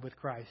crucified with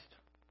Christ.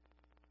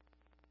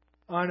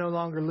 I no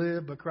longer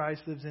live, but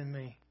Christ lives in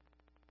me.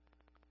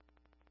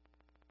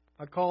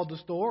 I called the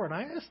store and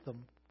I asked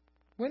them,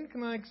 when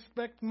can I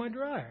expect my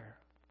dryer?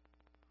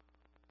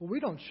 Well,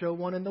 we don't show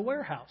one in the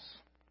warehouse.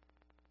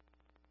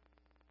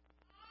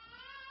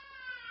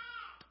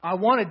 I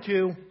wanted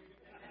to.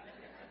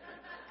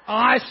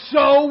 I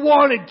so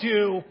wanted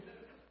to.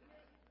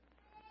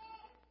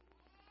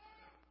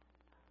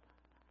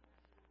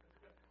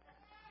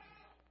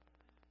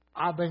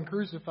 I've been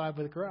crucified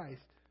with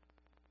Christ.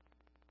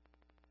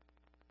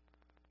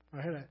 I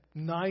had a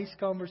nice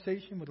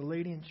conversation with a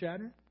lady in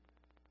Chatter.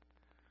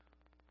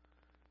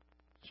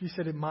 She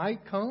said it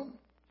might come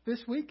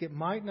this week, it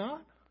might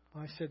not.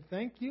 I said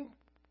thank you,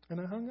 and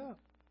I hung up.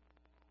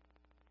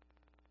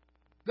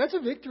 That's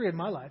a victory in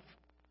my life.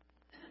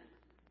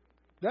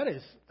 That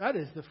is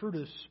the fruit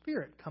of the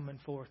Spirit coming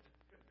forth.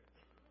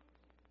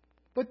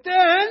 But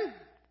then,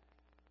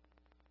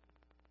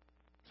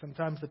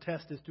 sometimes the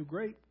test is too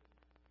great.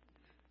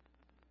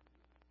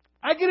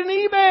 I get an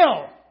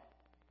email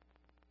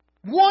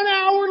 1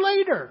 hour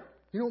later.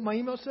 You know what my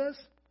email says?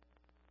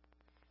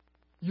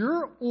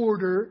 Your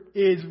order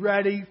is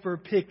ready for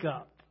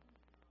pickup.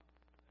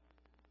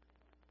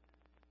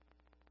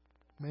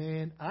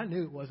 Man, I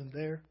knew it wasn't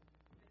there.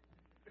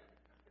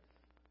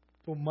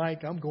 Well,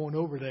 Mike, I'm going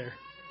over there.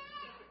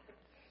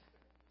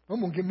 I'm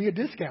going to give me a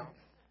discount.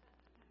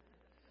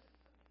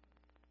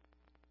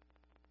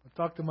 I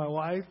talked to my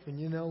wife, and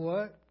you know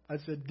what? I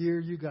said, dear,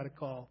 you got to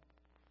call.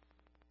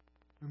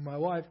 And my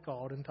wife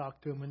called and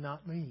talked to him and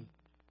not me.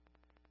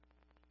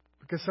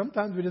 Because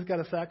sometimes we just got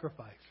to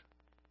sacrifice.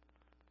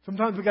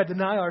 Sometimes we got to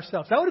deny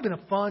ourselves. That would have been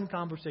a fun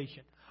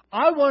conversation.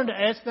 I wanted to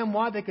ask them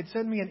why they could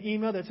send me an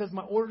email that says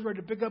my order's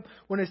ready to pick up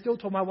when they still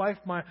told my wife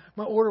my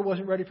order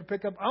wasn't ready for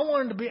pickup. I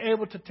wanted to be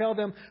able to tell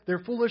them they're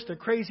foolish, they're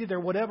crazy,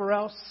 they're whatever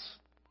else.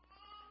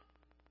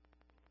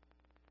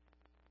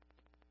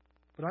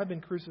 But I've been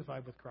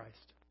crucified with Christ.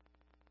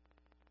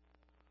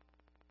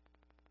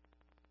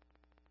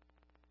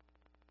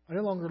 I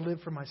no longer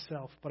live for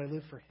myself, but I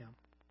live for Him.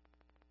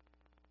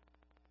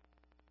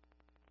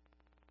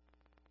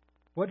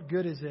 What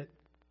good is it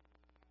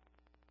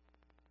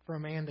for a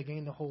man to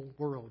gain the whole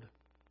world,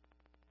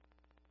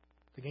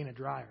 to gain a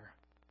dryer,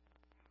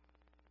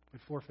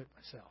 but forfeit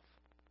myself?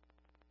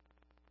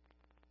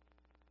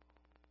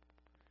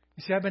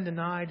 You see, I've been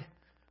denied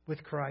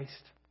with Christ.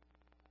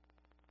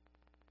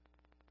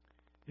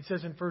 It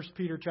says in 1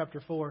 Peter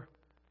chapter 4,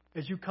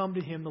 as you come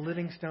to Him, the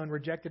living stone,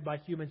 rejected by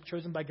humans,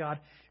 chosen by God,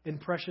 and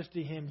precious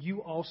to Him,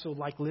 you also,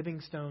 like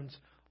living stones,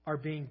 are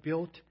being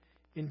built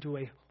into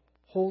a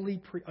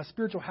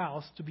spiritual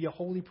house to be a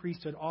holy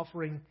priesthood,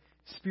 offering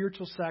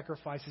spiritual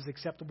sacrifices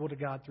acceptable to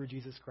God through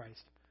Jesus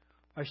Christ.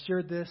 I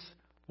shared this.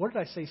 What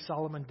did I say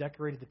Solomon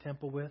decorated the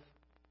temple with?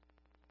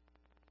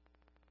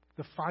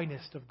 The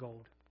finest of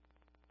gold.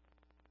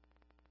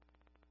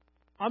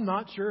 I'm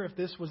not sure if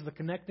this was the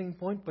connecting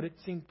point, but it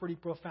seemed pretty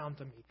profound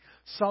to me.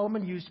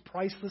 Solomon used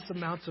priceless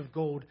amounts of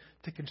gold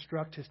to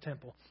construct his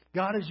temple.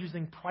 God is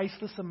using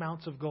priceless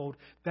amounts of gold,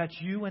 that's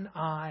you and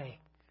I,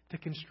 to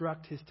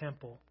construct His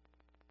temple.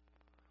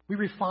 We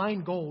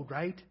refine gold,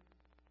 right?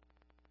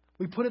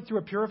 We put it through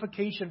a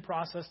purification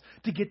process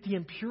to get the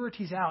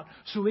impurities out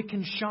so it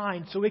can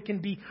shine, so it can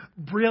be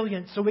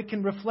brilliant, so it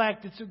can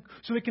reflect,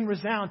 so it can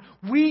resound.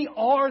 We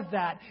are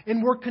that,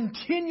 and we're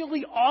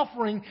continually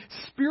offering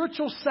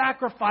spiritual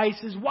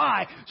sacrifices.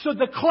 Why? So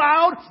the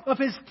cloud of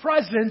His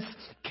presence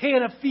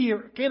can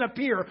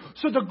appear.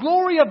 So the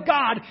glory of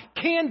God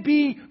can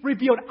be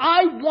revealed.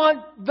 I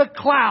want the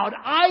cloud.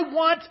 I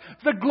want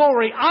the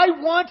glory. I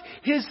want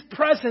His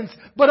presence.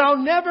 But I'll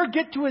never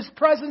get to His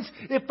presence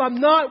if I'm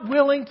not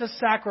willing to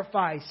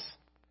sacrifice.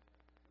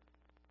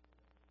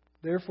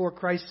 Therefore,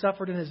 Christ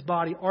suffered in His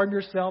body. Arm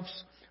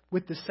yourselves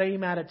with the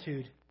same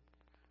attitude,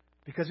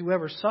 because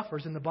whoever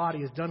suffers in the body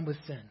is done with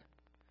sin.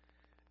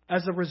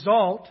 As a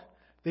result,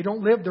 they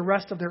don't live the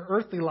rest of their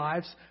earthly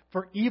lives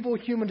for evil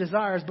human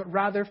desires, but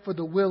rather for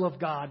the will of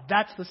God.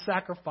 That's the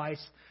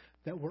sacrifice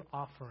that we're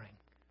offering.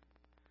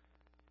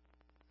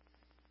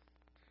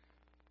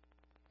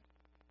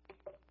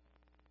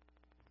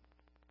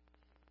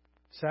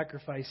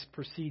 Sacrifice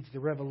precedes the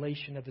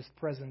revelation of His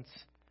presence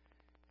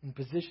and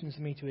positions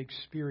me to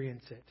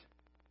experience it.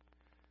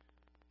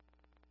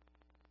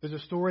 There's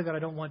a story that I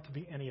don't want to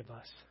be any of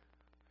us.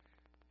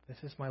 This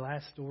is my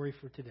last story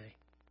for today.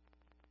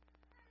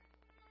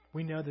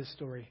 We know this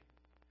story.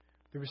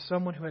 There was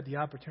someone who had the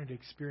opportunity to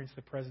experience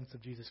the presence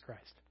of Jesus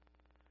Christ.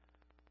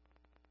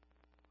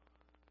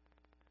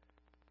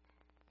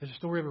 There's a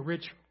story of a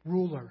rich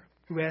ruler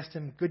who asked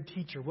Him, "Good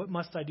teacher, what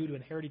must I do to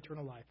inherit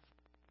eternal life?"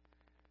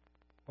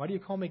 "Why do you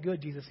call me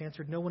good?" Jesus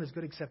answered. "No one is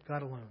good except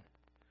God alone.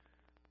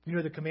 You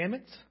know the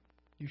commandments.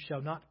 You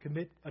shall not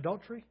commit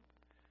adultery.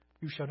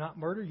 You shall not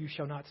murder. You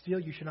shall not steal.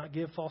 You shall not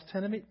give false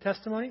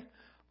testimony.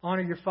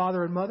 Honor your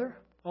father and mother.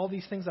 All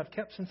these things I've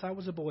kept since I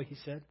was a boy," He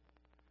said.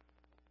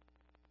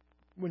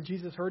 When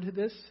Jesus heard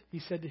this, He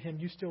said to him,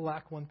 "You still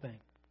lack one thing.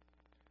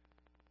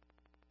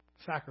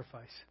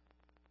 Sacrifice."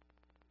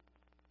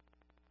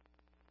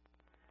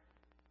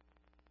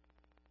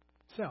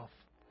 Self.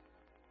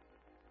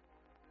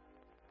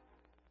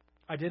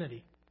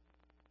 Identity.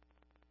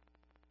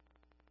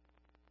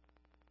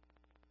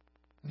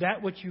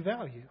 That which you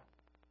value.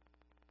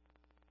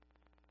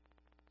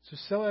 So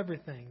sell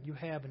everything you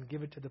have and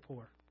give it to the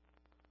poor.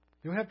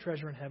 You'll have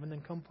treasure in heaven,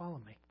 then come follow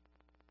me.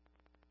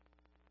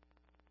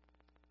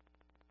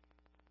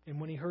 And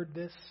when he heard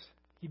this,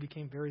 he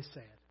became very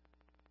sad,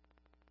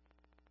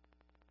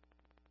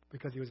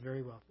 because he was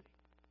very wealthy.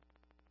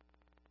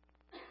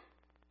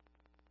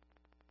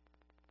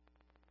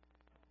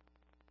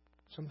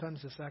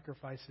 Sometimes the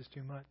sacrifice is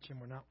too much and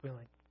we're not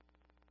willing.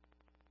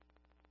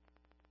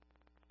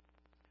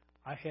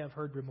 I have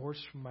heard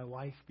remorse from my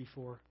wife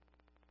before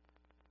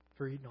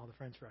for eating all the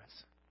French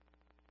fries.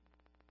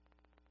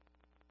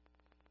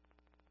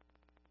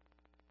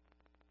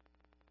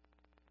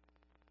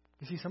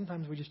 You see,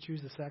 sometimes we just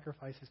choose the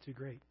sacrifice is too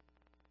great.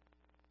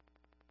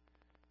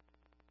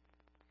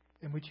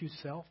 And we choose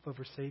self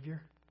over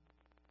Savior.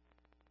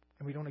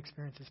 And we don't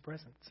experience His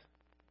presence.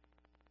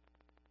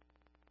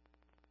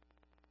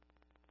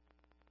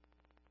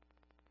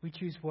 We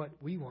choose what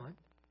we want,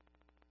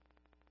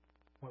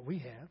 what we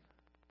have,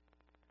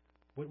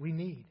 what we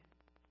need.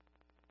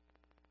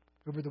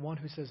 over the one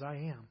who says, I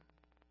am.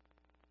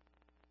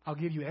 I'll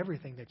give you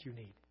everything that you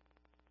need.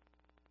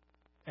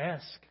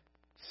 Ask,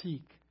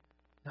 seek,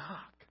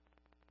 knock.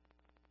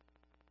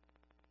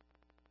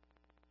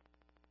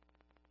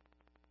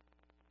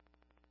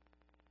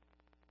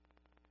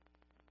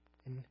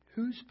 And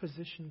whose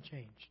position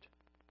changed?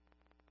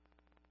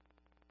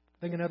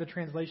 I think another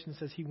translation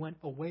says he went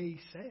away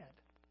sad.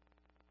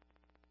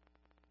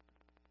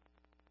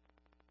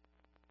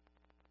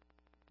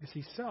 You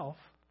see, self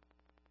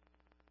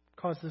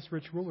caused this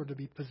rich ruler to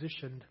be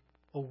positioned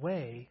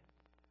away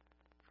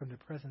from the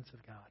presence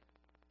of God.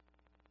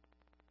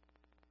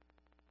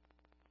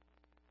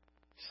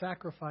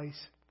 Sacrifice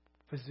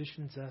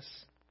positions us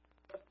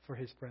for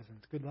His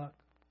presence. Good luck.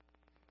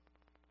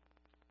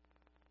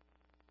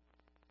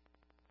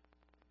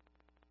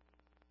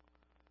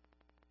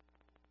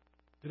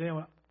 Today,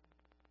 I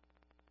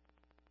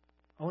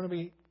want to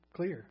be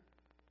clear.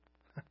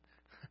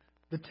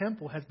 The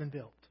temple has been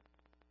built.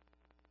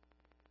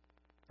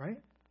 Right?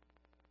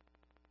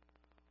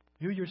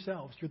 You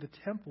yourselves, you're the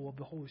temple of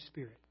the Holy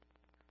Spirit.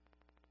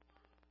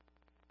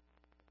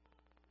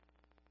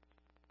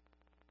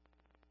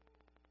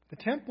 The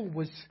temple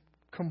was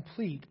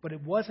complete, but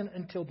it wasn't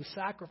until the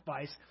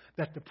sacrifice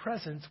that the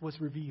presence was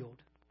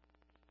revealed.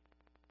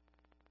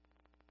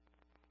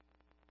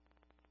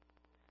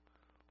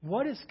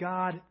 What is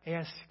God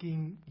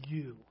asking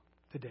you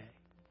today?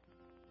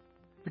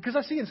 Because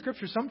I see in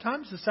Scripture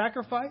sometimes the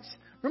sacrifice.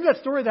 Remember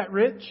that story of that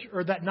rich,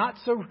 or that not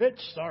so rich,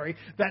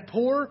 that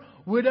poor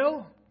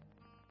widow?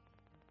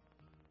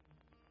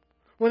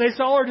 When they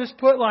saw her just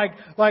put like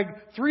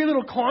 3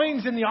 little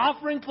coins in the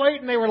offering plate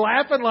and they were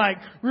laughing like,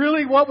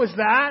 really, what was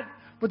that?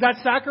 But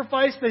that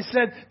sacrifice, they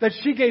said that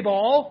she gave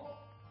all.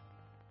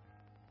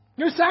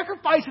 Your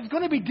sacrifice is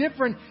going to be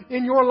different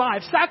in your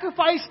life.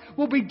 Sacrifice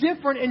will be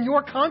different in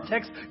your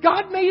context.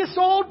 God made us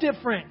all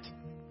different.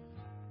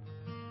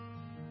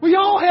 We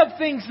all have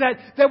things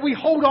that we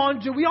hold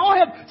on to. We all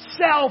have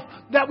self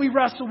that we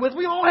wrestle with.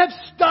 We all have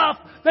stuff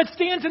that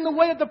stands in the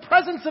way of the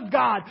presence of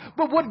God.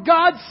 But what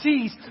God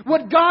sees,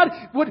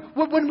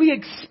 when we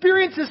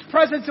experience His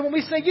presence and when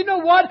we say, you know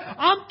what,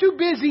 I'm too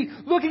busy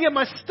looking at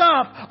my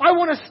stuff. I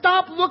want to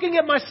stop looking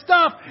at my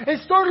stuff and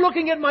start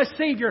looking at my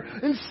Savior.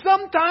 And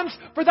sometimes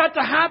for that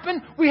to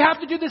happen, we have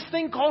to do this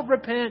thing called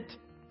repent.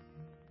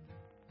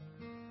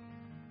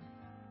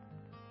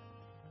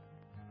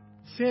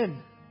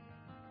 Sin.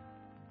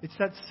 It's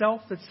that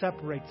self that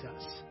separates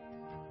us.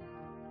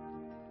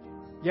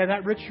 Yeah,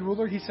 that rich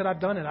ruler, he said, I've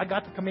done it. I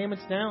got the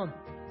commandments down.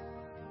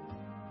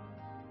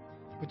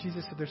 But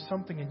Jesus said, there's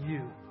something in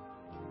you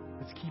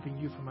that's keeping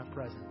you from my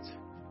presence.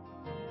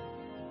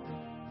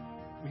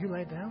 Will you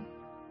lay it down?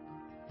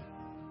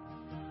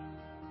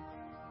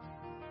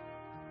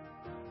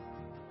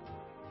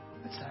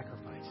 Let's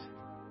sacrifice.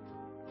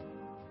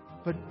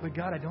 But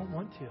God, I don't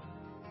want to.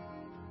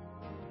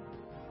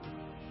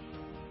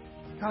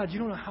 God, you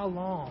don't know how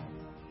long.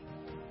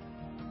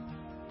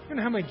 You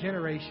don't know how many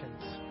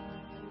generations.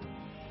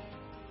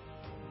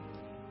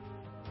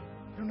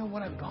 You don't know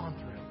what I've gone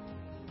through.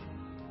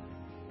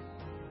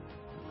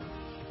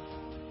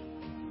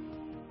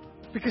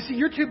 Because see,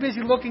 you're too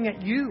busy looking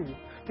at you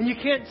and you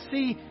can't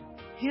see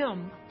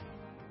Him.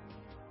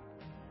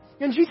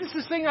 And Jesus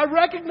is saying, I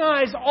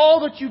recognize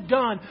all that you've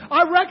done.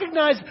 I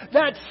recognize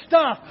that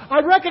stuff. I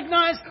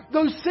recognize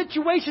those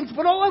situations.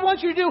 But all I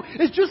want you to do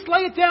is just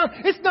lay it down.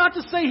 It's not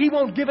to say He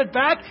won't give it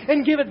back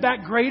and give it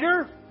back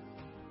greater.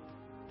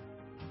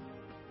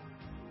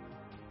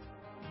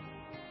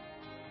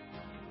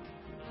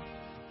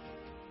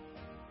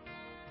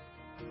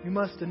 You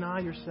must deny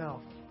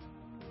yourself.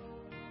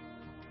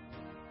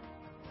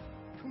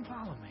 Come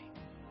follow me.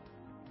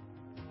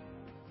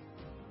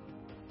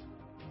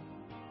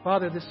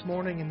 Father, this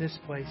morning in this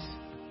place,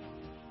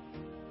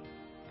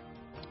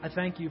 I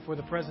thank you for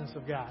the presence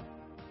of God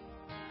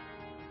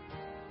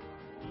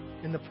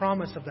and the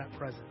promise of that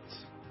presence.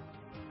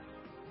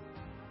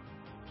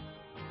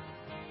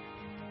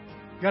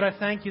 God, I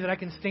thank you that I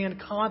can stand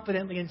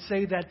confidently and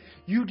say that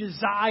you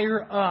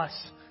desire us,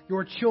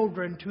 your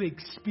children, to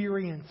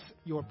experience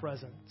your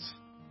presence.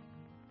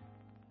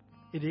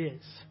 It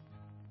is.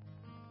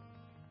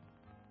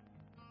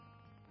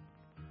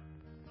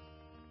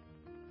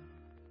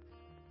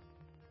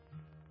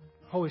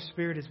 Holy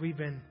Spirit, as we've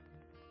been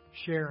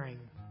sharing,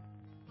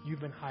 you've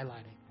been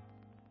highlighting.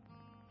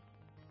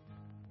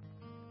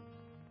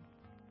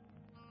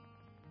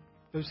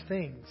 Those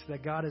things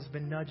that God has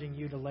been nudging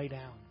you to lay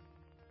down.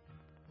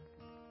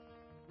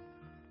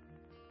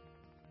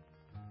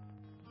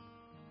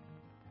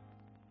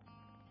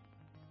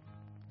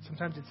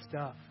 Sometimes it's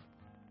stuff.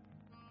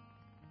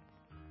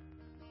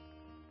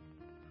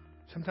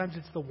 Sometimes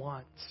it's the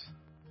wants,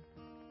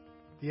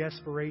 the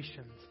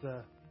aspirations,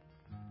 the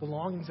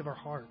longings of our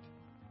heart.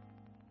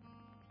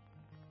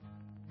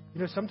 You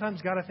know,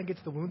 sometimes, God, I think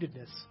it's the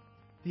woundedness,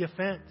 the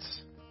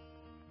offense.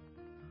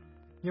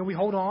 You know, we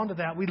hold on to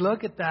that. We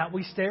look at that.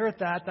 We stare at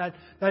that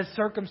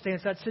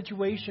circumstance, that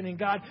situation. And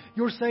God,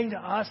 you're saying to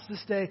us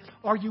this day,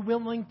 are you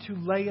willing to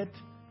lay it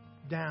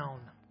down?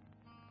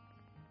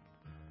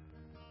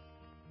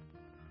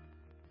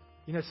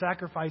 You know,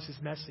 sacrifice is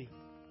messy.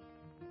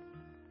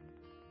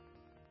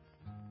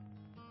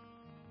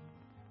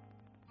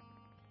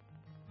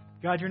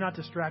 God, you're not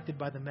distracted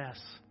by the mess.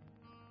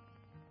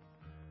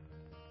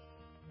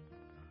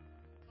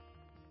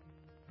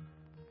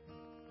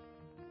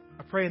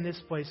 I pray in this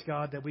place,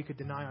 God, that we could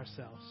deny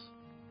ourselves.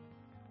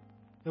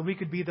 That we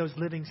could be those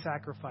living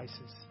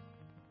sacrifices.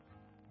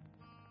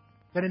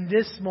 That in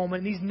this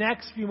moment, in these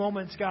next few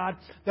moments, God,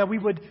 that we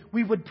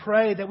would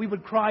pray, that we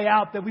would cry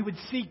out, that we would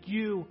seek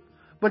you.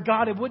 But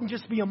God, it wouldn't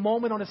just be a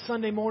moment on a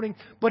Sunday morning,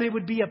 but it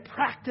would be a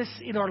practice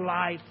in our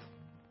life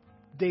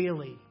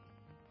daily.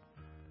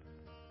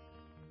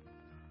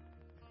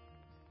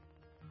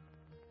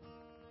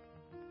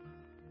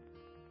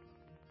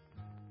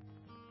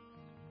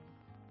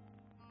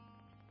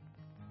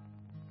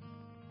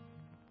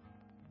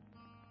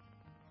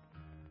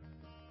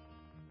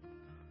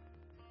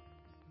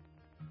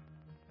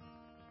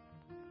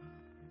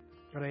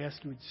 God, I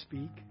ask you would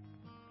speak.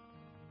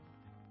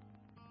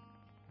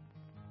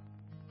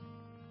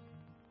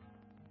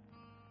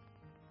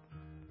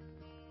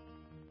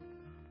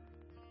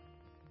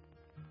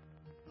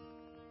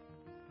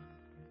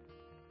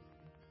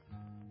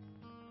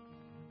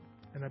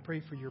 And I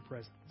pray for your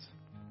presence.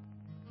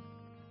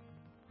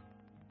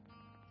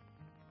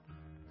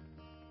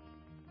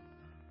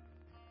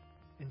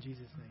 In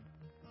Jesus'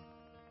 name.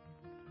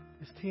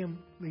 As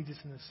Tim leads us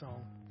in this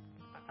song,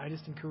 I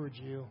just encourage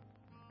you.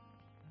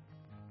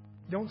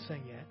 Don't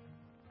sing yet.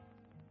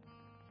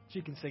 She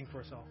can sing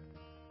for us all.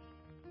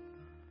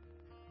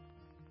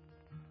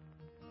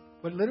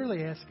 But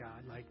literally ask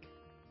God, like,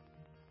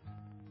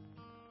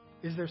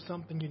 is there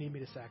something you need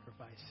me to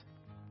sacrifice?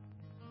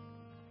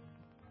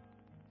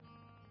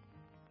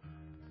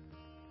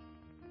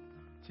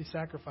 See,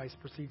 sacrifice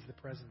precedes the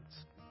presence.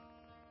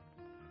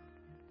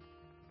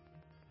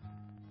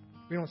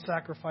 We don't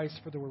sacrifice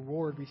for the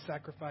reward. We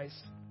sacrifice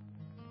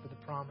for the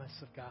promise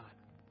of God.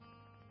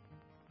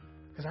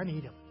 Because I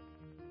need Him.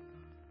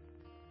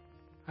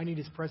 I need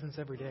His presence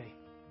every day.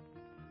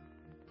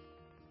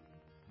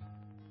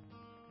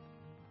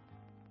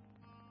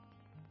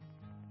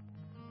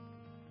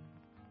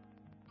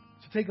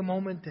 So take a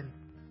moment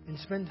and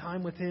spend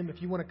time with Him.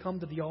 If you want to come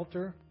to the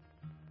altar,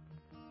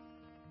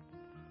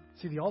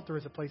 see, the altar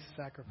is a place of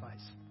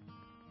sacrifice.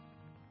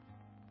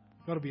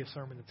 That'll be a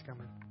sermon that's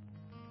coming.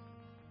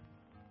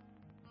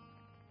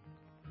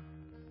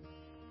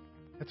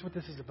 That's what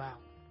this is about.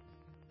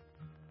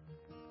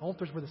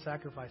 Altars where the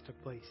sacrifice took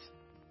place.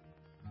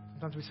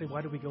 Sometimes we say,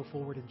 why do we go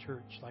forward in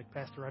church? Like,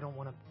 Pastor, I don't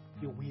want to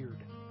feel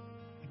weird.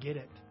 I get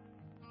it.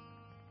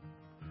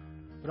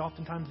 But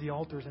oftentimes the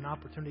altar is an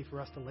opportunity for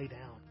us to lay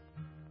down.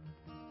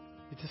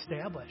 It's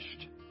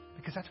established.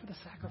 Because that's where the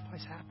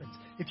sacrifice happens.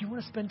 If you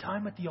want to spend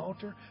time at the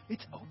altar,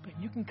 it's open.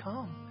 You can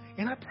come.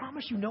 And I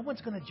promise you, no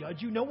one's going to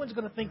judge you. No one's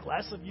going to think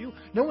less of you.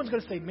 No one's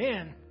going to say,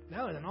 man,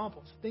 that was an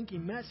awful stinky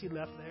mess he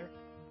left there.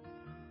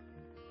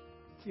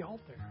 It's the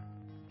altar.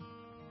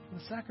 And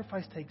the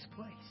sacrifice takes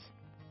place.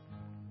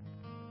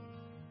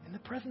 And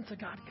the presence of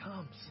God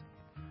comes.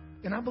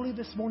 And I believe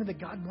this morning that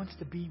God wants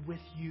to be with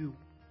you.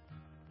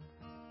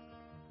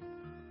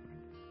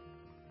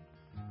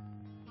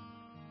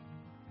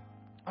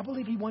 I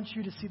believe He wants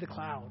you to see the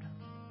cloud.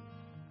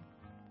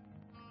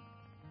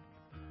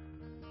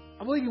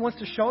 I believe He wants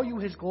to show you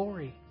His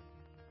glory.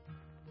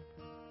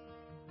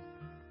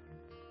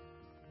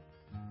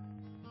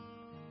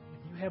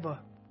 And you have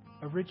a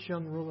rich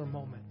young ruler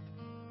moment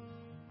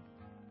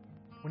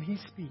when He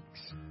speaks,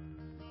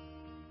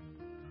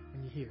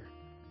 when you hear.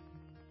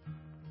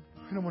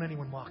 I don't want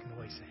anyone walking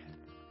away sad.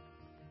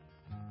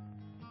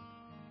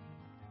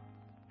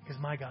 Because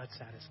my God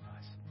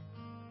satisfies.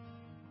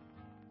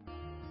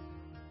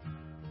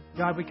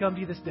 God, we come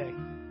to you this day.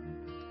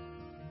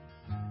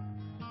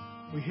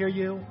 We hear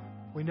you.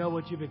 We know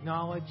what you've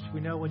acknowledged. We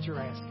know what you're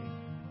asking.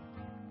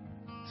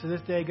 So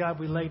this day, God,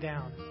 we lay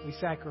down. We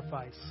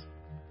sacrifice.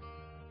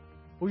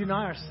 We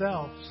deny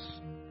ourselves.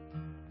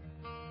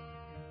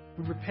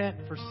 We repent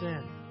for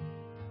sin.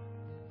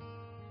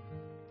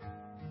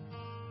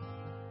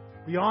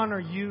 We honor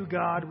you,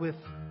 God, with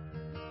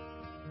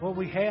what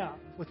we have,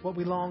 with what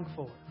we long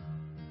for.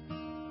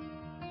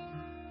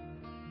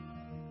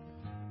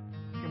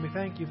 And we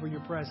thank you for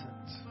your presence.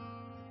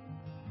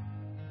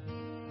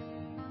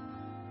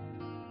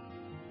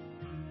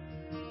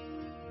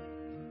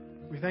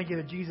 We thank you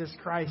that Jesus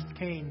Christ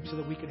came so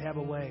that we could have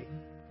a way.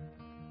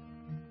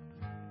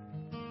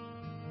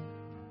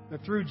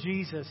 That through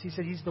Jesus, He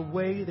said He's the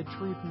way, the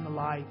truth, and the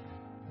life.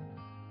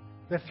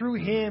 That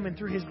through Him and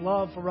through His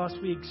love for us,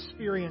 we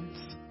experience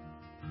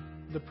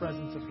the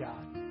presence of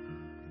God.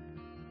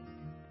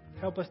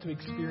 Help us to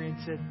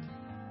experience it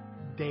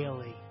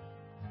daily.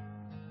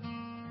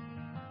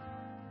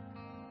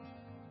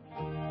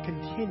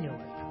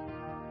 Continually.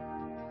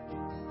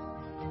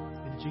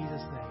 In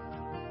Jesus' name.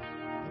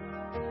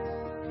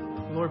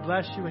 The Lord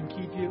bless you and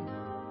keep you.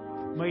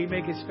 May He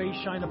make His face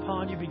shine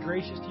upon you, be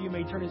gracious to you.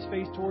 May He turn His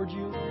face towards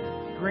you,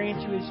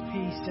 grant you His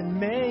peace. And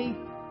may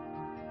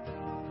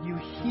you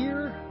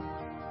hear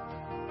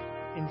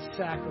and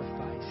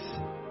sacrifice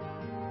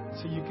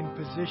so you can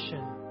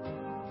position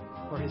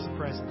for His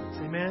presence.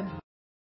 Amen.